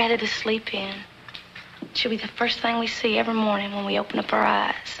Heather to sleep in. She'll be the first thing we see every morning when we open up our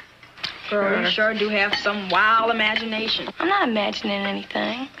eyes. Girl, you sure do have some wild imagination. I'm not imagining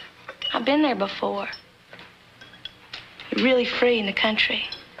anything. I've been there before. You're really free in the country.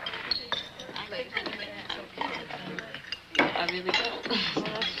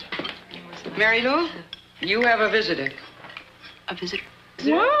 Mary Lou, you have a visitor. A visitor?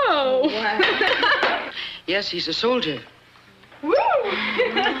 Whoa! Yes, he's a soldier. Woo!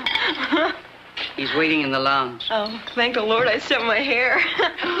 He's waiting in the lounge. Oh, thank the Lord I set my hair.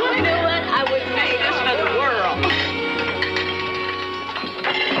 You know what? I wouldn't pay this for the world.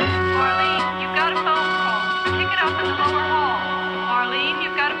 Marlene, you've got a phone call. Pick it up in the lower hall. Marlene,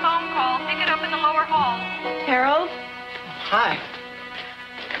 you've got a phone call. Pick it up in the lower hall. Harold? Hi.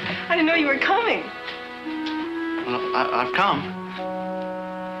 I didn't know you were coming. Well, I've come.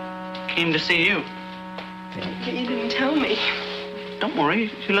 Came to see you. You didn't tell me. Don't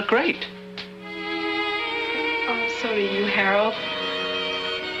worry, you look great. Oh, so do you, Harold.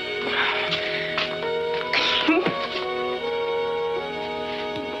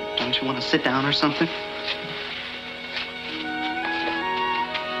 Don't you want to sit down or something?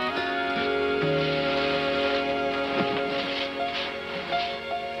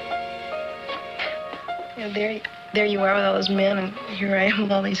 there you are with all those men, and here I am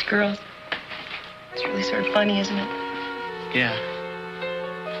with all these girls. It's really sort of funny, isn't it? Yeah.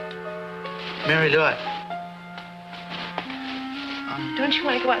 Mary Lou, Don't you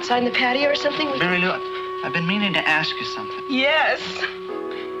want to go outside in the patio or something? Mary Lou, I've been meaning to ask you something. Yes.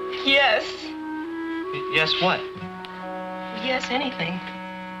 Yes. Yes, what? Yes, anything.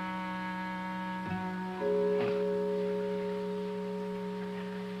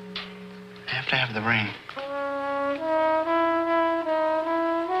 I have to have the ring.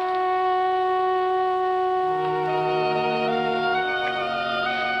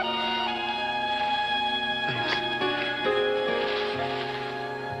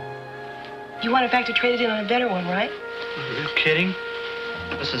 You want in fact to trade it in on a better one, right? Are you kidding?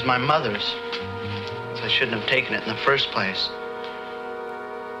 This is my mother's. So I shouldn't have taken it in the first place.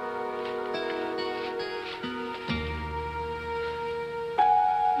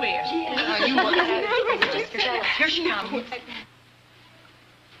 Where? Here she comes.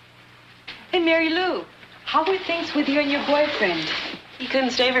 Hey, Mary Lou. How were things with you and your boyfriend? He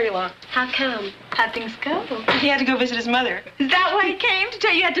couldn't stay very long. How come? How'd things go? He had to go visit his mother. Is that why he came? To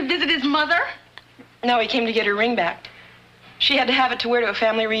tell you you had to visit his mother? No, he came to get her ring back. She had to have it to wear to a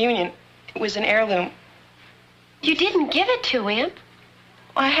family reunion. It was an heirloom. You didn't give it to him.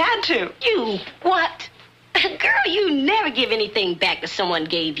 I had to. You what? Girl, you never give anything back that someone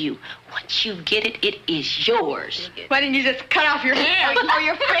gave you. Once you get it, it is yours. Why didn't you just cut off your hand or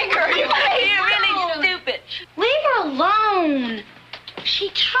your finger? You're really stupid. Leave her alone. She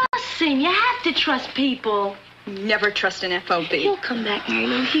trusts him. You have to trust people. Never trust an FOB. He'll come back, Mary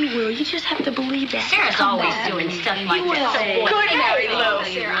Lou. He will. You just have to believe that. Sarah's always doing stuff like that. Good, Mary Lou.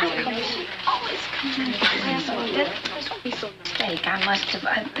 She always comes in. Mistake. I must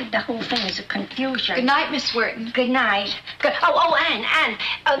have. The whole thing is a confusion. Good night, Miss Wharton. Good night. Good. Oh,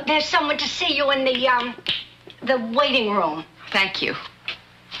 Anne. There's someone to see you in the waiting room. Thank you.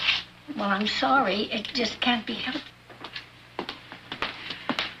 Well, I'm sorry. It just can't be helped.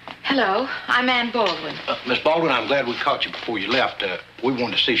 Hello, I'm Ann Baldwin. Miss Baldwin, I'm glad we caught you before you left. We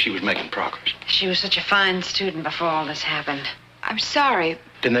wanted to see if she was making progress. She was such a fine student before all this happened. I'm sorry.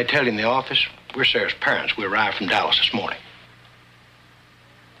 Didn't they tell you in the office? We're Sarah's parents. We arrived from Dallas this morning.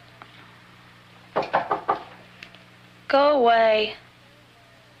 Go away.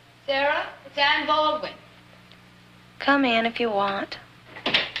 Sarah, it's Ann Baldwin. Come in if you want.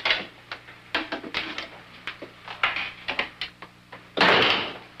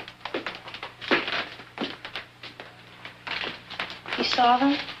 You saw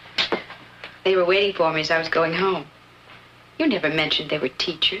them? They were waiting for me as I was going home. You never mentioned they were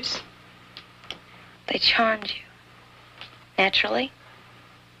teachers. They charmed you. Naturally.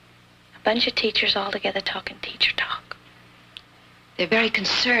 A bunch of teachers all together talking teacher talk. They're very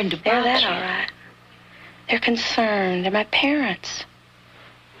concerned about They're that you. all right. They're concerned. They're my parents.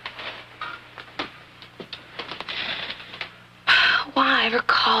 Why I ever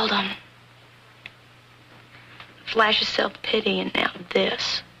called them? Flash of self-pity and now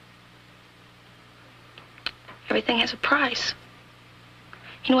this. Everything has a price.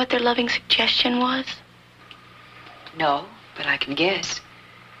 You know what their loving suggestion was? No, but I can guess.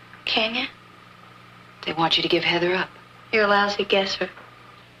 Can you? They want you to give Heather up. You're a lousy guesser.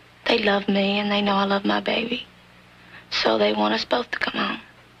 They love me and they know I love my baby. So they want us both to come home.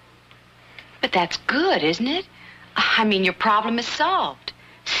 But that's good, isn't it? I mean, your problem is solved.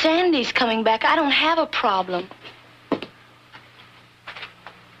 Sandy's coming back. I don't have a problem.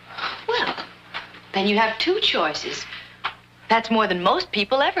 Well, then you have two choices. That's more than most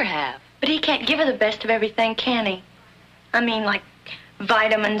people ever have. But he can't give her the best of everything, can he? I mean, like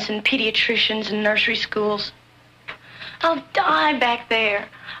vitamins and pediatricians and nursery schools. I'll die back there.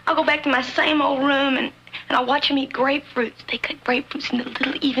 I'll go back to my same old room and I'll watch him eat grapefruits. They cut grapefruits into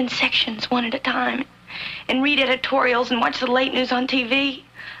little even sections, one at a time. And read editorials and watch the late news on TV.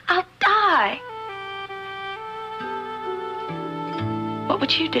 I'll die. What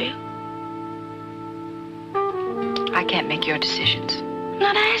would you do? I can't make your decisions. I'm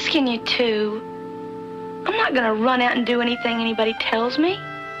not asking you to. I'm not going to run out and do anything anybody tells me.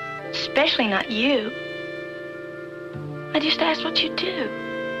 Especially not you. I just asked what you'd do.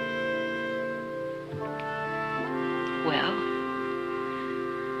 Well,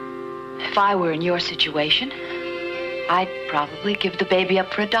 if I were in your situation, I'd probably give the baby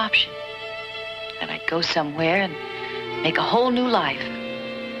up for adoption. And I'd go somewhere and make a whole new life.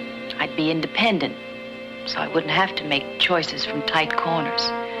 I'd be independent, so I wouldn't have to make choices from tight corners.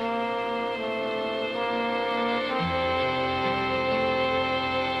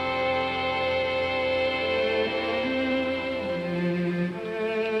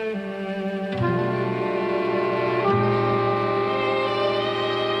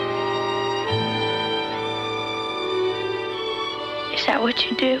 that what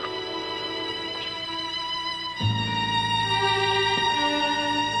you do?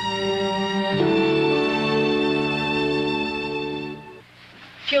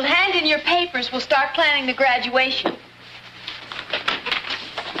 If you'll hand in your papers, we'll start planning the graduation.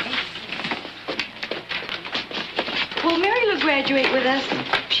 Will Mary Lou graduate with us?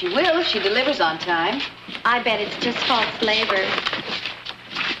 She will if she delivers on time. I bet it's just false labor.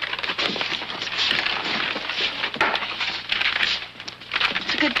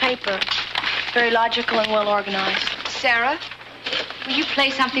 It's a good paper. Very logical and well organized. Sarah, will you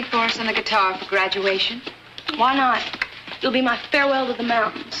play something for us on the guitar for graduation? Why not? It'll be my farewell to the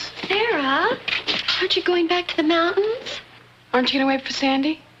mountains. Sarah, aren't you going back to the mountains? Aren't you going to wait for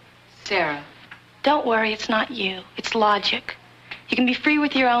Sandy? Sarah. Don't worry, it's not you. It's logic. You can be free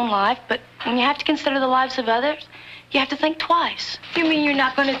with your own life, but when you have to consider the lives of others, you have to think twice. You mean you're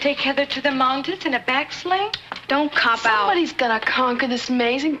not going to take Heather to the mountains in a backsling? Don't cop out. Somebody's gonna conquer this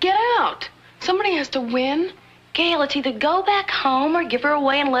maze and get out. Somebody has to win. Gail, it's either go back home or give her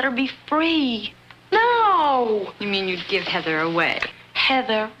away and let her be free. No! You mean you'd give Heather away?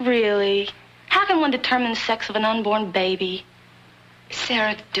 Heather, really? How can one determine the sex of an unborn baby?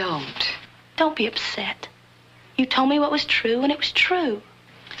 Sarah, don't. Don't be upset. You told me what was true, and it was true.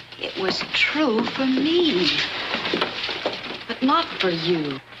 It was true for me, but not for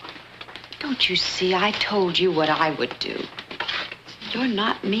you. Don't you see? I told you what I would do. You're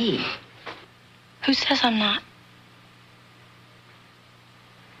not me. Who says I'm not?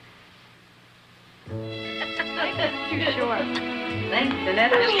 Too short.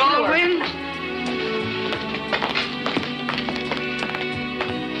 Miss Baldwin?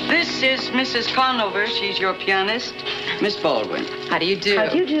 This is Mrs. Conover. She's your pianist. Miss Baldwin. How do you do? How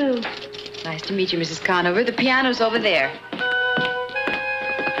do you do? Nice to meet you, Mrs. Conover. The piano's over there.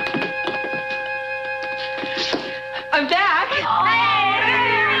 I'm back.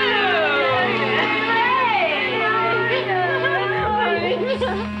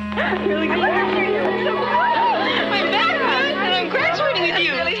 Really glad I'm back, hon, and I'm graduating with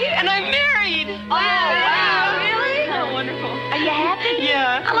you, and I'm married. Oh, wow, really? Oh, wonderful. Are you happy?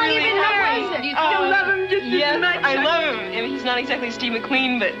 Yeah. How long have you been married? You still love him just as much? I love him. I mean, he's not exactly Steve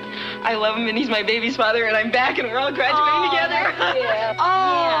McQueen, but I love him, and he's my baby's father, and I'm back, and we're all graduating together. Yeah.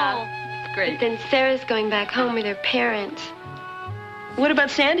 Oh, great. But then Sarah's going back home with her parents. What about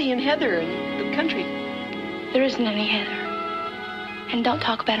Sandy and Heather and the country? There isn't any Heather. And don't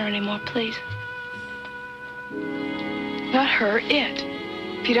talk about her anymore, please. Not her, it.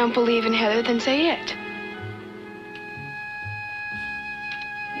 If you don't believe in Heather, then say it.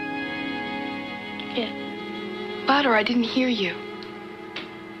 It. Louder, I didn't hear you.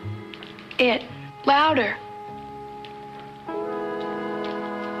 It. Louder.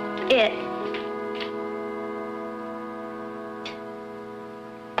 It.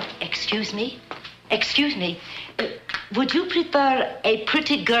 Excuse me? Excuse me. Would you prefer a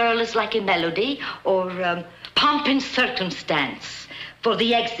pretty girl is like a melody or pomp and circumstance for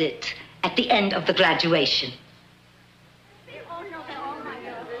the exit at the end of the graduation?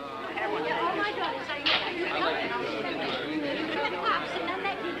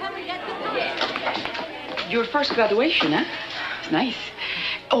 Your first graduation, huh? It's nice.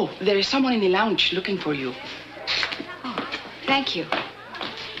 Oh, there is someone in the lounge looking for you. Oh, thank you.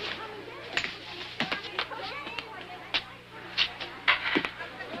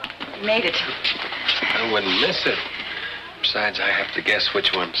 You made it. I wouldn't miss it. Besides, I have to guess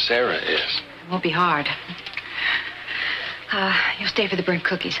which one Sarah is. It won't be hard. You'll stay for the burnt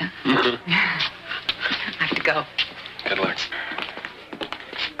cookies, huh? I have to go. Good luck.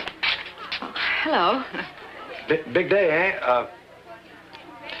 Oh, hello. Big day, eh?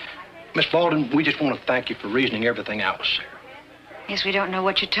 Miss Baldwin, we just want to thank you for reasoning everything out with Sarah. Yes, we don't know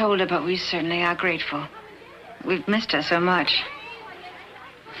what you told her, but we certainly are grateful. We've missed her so much.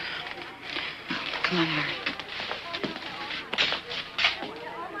 Come on, Mary.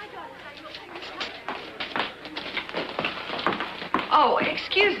 Oh,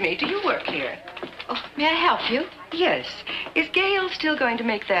 excuse me. Do you work here? Oh, may I help you? Yes. Is Gail still going to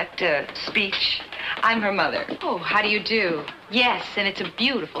make that speech? I'm her mother. Oh, how do you do? Yes, and it's a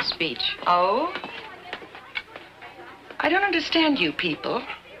beautiful speech. Oh? I don't understand you people.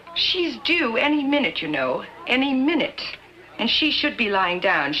 She's due any minute, you know. Any minute. And she should be lying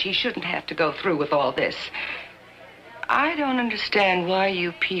down. She shouldn't have to go through with all this. I don't understand why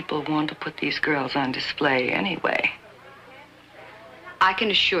you people want to put these girls on display anyway. I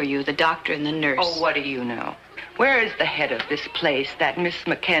can assure you, the doctor and the nurse... Oh, what do you know? Where is the head of this place, that Miss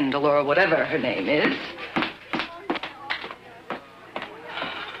McKendall or whatever her name is?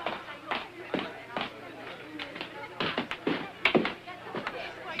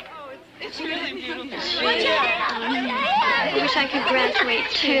 I wish I could graduate,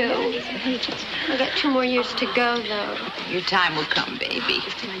 too. I've got 2 more years to go, though. Your time will come, baby.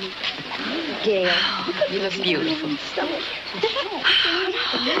 Gail, you look beautiful.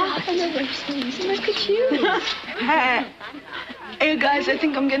 Look at you. Hey, guys, I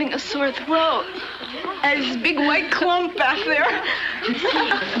think I'm getting a sore throat. And this big white clump back there.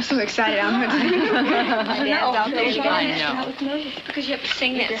 I'm so excited. I'm going to I know. Because you have to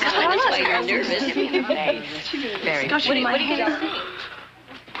sing that song. That's why you're nervous. Very What are you going to sing?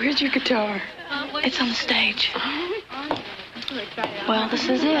 Where's your guitar? It's on the stage. Well, this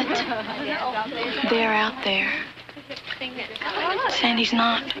is it. They're out there. Sandy's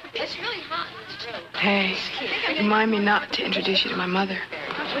not. It's really hot. Hey, remind me not to introduce you to my mother.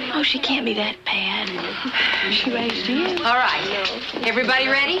 Oh, she can't be that bad. She raised you. All right. Everybody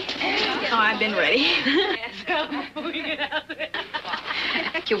ready? Oh, I've been ready.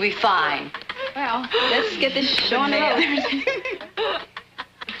 You'll be fine. Well, let's get this show on the road.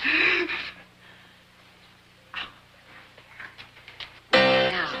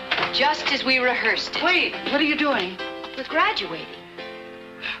 Now, just as we rehearsed it. Wait, what are you doing? We're graduating.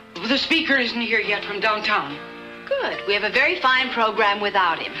 The speaker isn't here yet from downtown. Good. We have a very fine program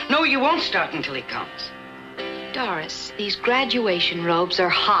without him. No, you won't start until he comes. Doris, these graduation robes are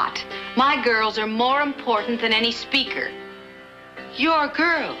hot. My girls are more important than any speaker. Your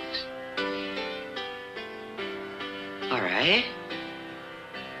girls. All right.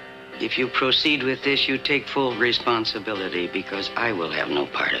 If you proceed with this, you take full responsibility because I will have no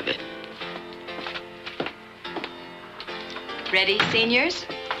part of it. Ready, seniors?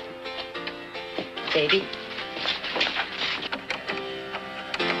 Baby.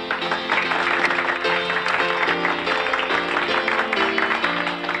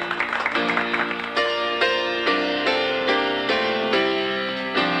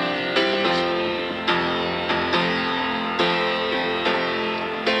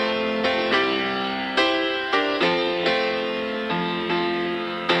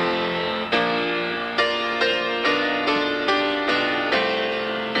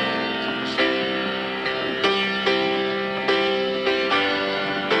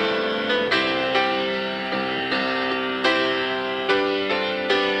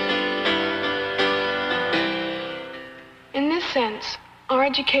 Our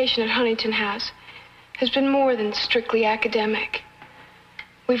education at Huntington House has been more than strictly academic.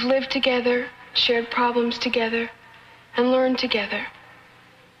 We've lived together, shared problems together, and learned together.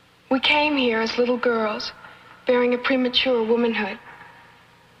 We came here as little girls, bearing a premature womanhood.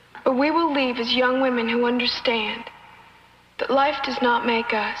 But we will leave as young women who understand that life does not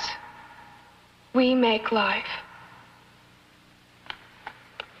make us. We make life.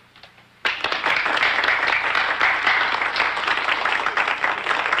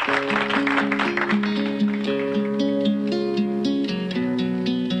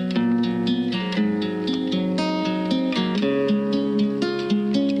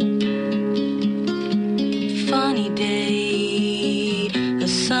 Funny day, a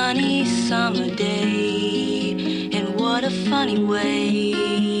sunny summer day, and what a funny way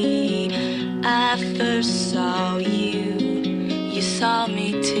I first saw you, you saw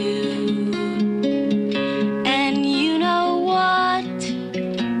me too. And you know what?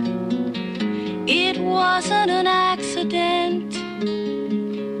 It wasn't an accident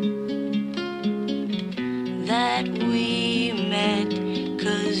that we met,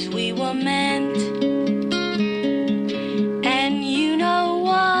 'cause we were meant. And you know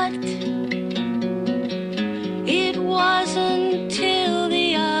what? It wasn't till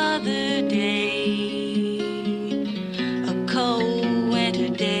the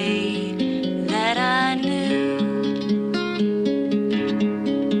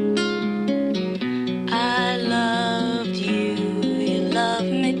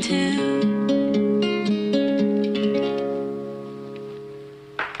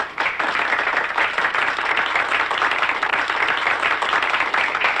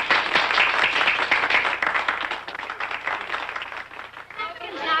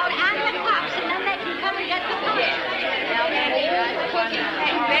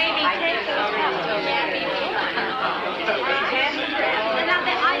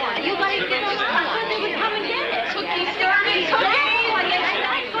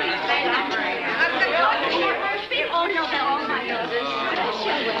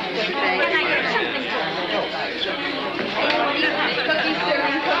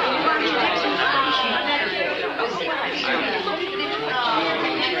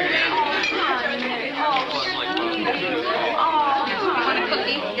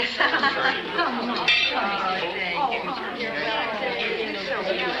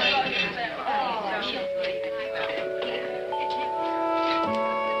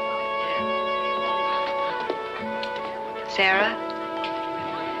Sarah?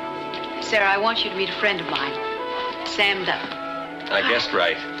 Sarah, I want you to meet a friend of mine, Sam Dunn. I guessed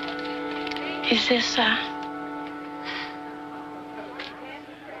right. Is this, Come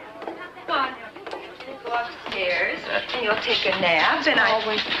on. Go upstairs, and you'll take a nap, and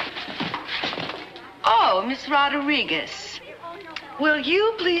Oh, Miss Rodriguez. Will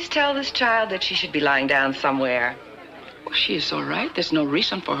you please tell this child that she should be lying down somewhere? Well, she is all right. There's no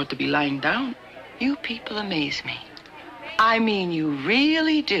reason for her to be lying down. You people amaze me. I mean, you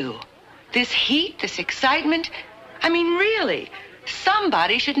really do. This heat, this excitement. I mean, really.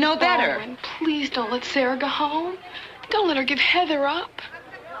 Somebody should know better. Baldwin, please don't let Sarah go home. Don't let her give Heather up.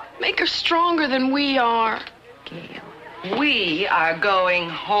 Make her stronger than we are. Gail, we are going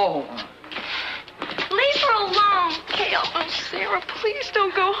home. Leave her alone, Gail. Oh, Sarah, please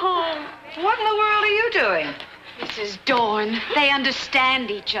don't go home. What in the world are you doing? Mrs. Dawn. They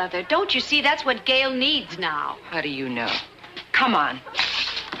understand each other. Don't you see? That's what Gail needs now. How do you know? Come on.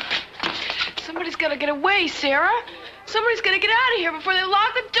 Somebody's got to get away, Sarah. Somebody's got to get out of here before they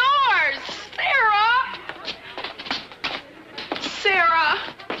lock the doors. Sarah! Sarah!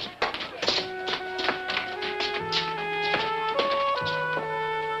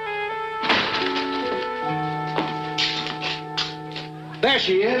 There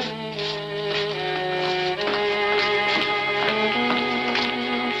she is.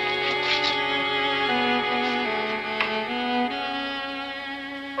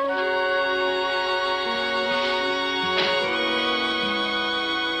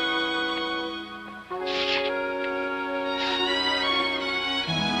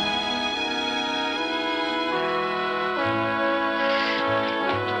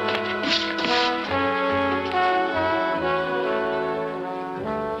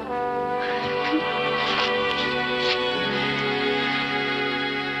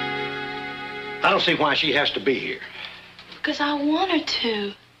 I don't see why she has to be here. Because I want her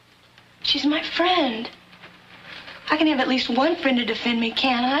to. She's my friend. I can have at least one friend to defend me,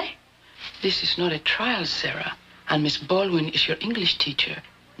 can't I? This is not a trial, Sarah. And Miss Baldwin is your English teacher,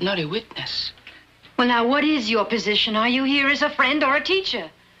 not a witness. Well, now, what is your position? Are you here as a friend or a teacher?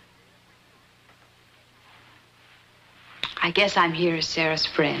 I guess I'm here as Sarah's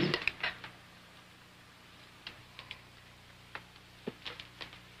friend.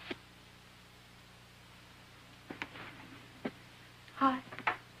 Hi.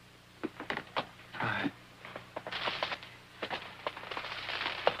 Hi.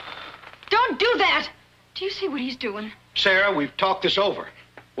 Don't do that! Do you see what he's doing? Sarah, we've talked this over.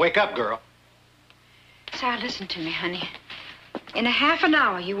 Wake up, girl. Sarah, listen to me, honey. In a half an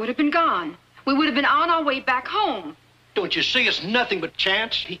hour, you would have been gone. We would have been on our way back home. Don't you see it's nothing but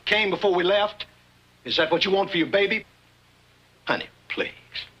chance? He came before we left. Is that what you want for your baby? Honey, please.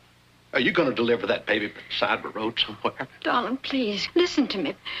 Are you going to deliver that baby by the side of the road somewhere? Darling, please, listen to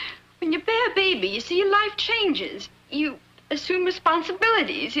me. When you bear a baby, you see, your life changes. You assume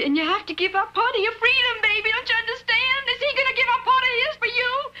responsibilities, and you have to give up part of your freedom, baby. Don't you understand? Is he going to give up part of his for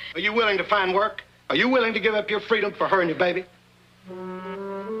you? Are you willing to find work? Are you willing to give up your freedom for her and your baby?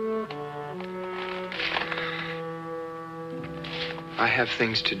 I have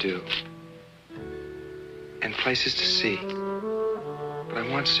things to do and places to see, but I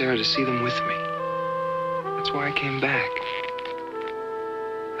want Sarah to see them with me. That's why I came back.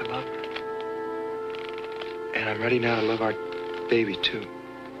 I love her. And I'm ready now to love our baby, too.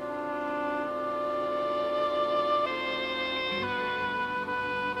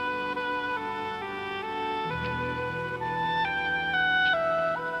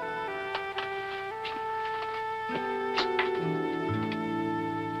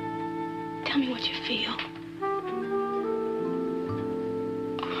 Tell me what you feel.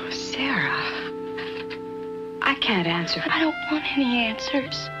 Oh, Sarah. I can't answer. I don't want any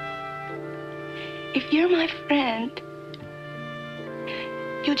answers. If you're my friend,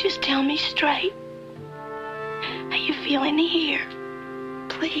 you'll just tell me straight how you feel in here.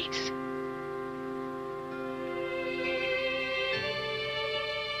 Please.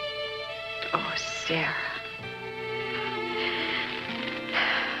 Oh, Sarah.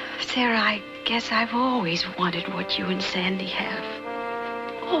 Sarah, I guess I've always wanted what you and Sandy have.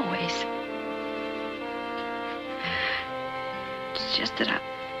 Always. It's just that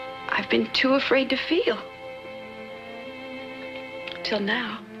I've been too afraid to feel. Till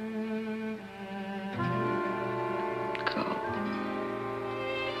now.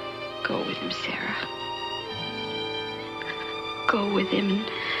 Go with him, Sarah. Go with him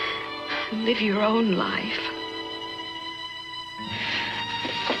and live your own life.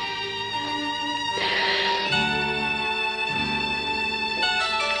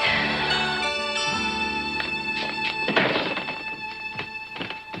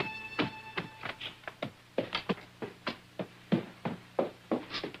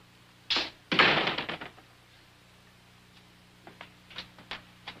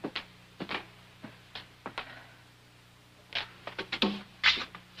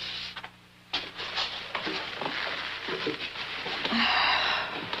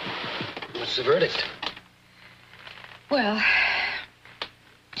 What's the verdict? Well,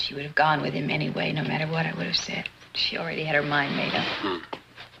 she would have gone with him anyway, no matter what I would have said. She already had her mind made up.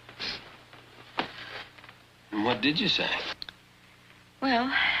 And what did you say? Well,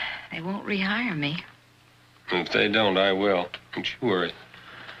 they won't rehire me. If they don't, I will. Don't you worry.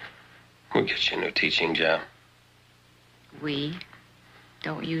 We'll get you a new teaching job. We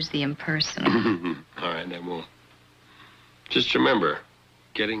don't use the impersonal. All right, I won't. Just remember,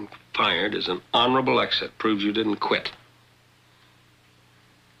 getting fired is an honorable exit. Proves you didn't quit.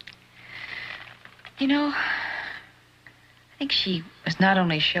 You know, I think she was not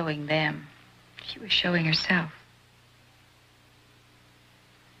only showing them, she was showing herself.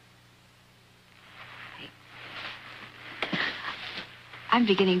 I'm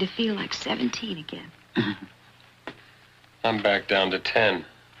beginning to feel like 17 again. I'm back down to 10.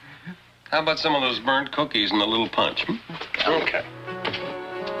 How about some of those burnt cookies and a little punch? Let's go. Okay.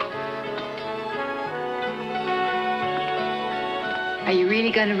 Are you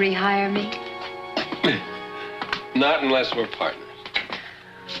really going to rehire me? Not unless we're partners.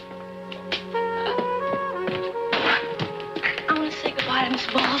 I want to say goodbye to Miss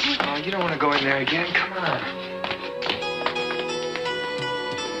Baldwin. Oh, you don't want to go in there again? Come on.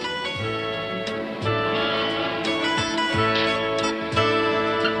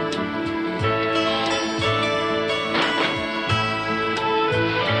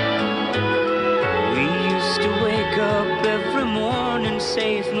 Every morning,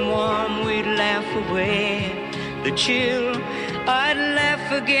 safe and warm, we'd laugh away the chill. I'd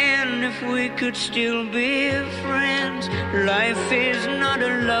laugh again if we could still be friends. Life is not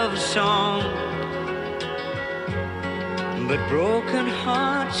a love song, but broken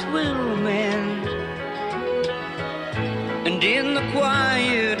hearts will mend. And in the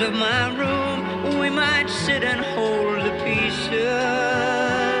quiet of my room, we might sit and hold the pieces.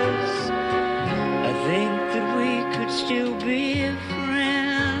 I think that we could still be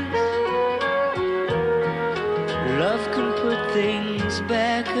friends. Love can put things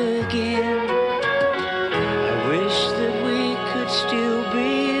back again.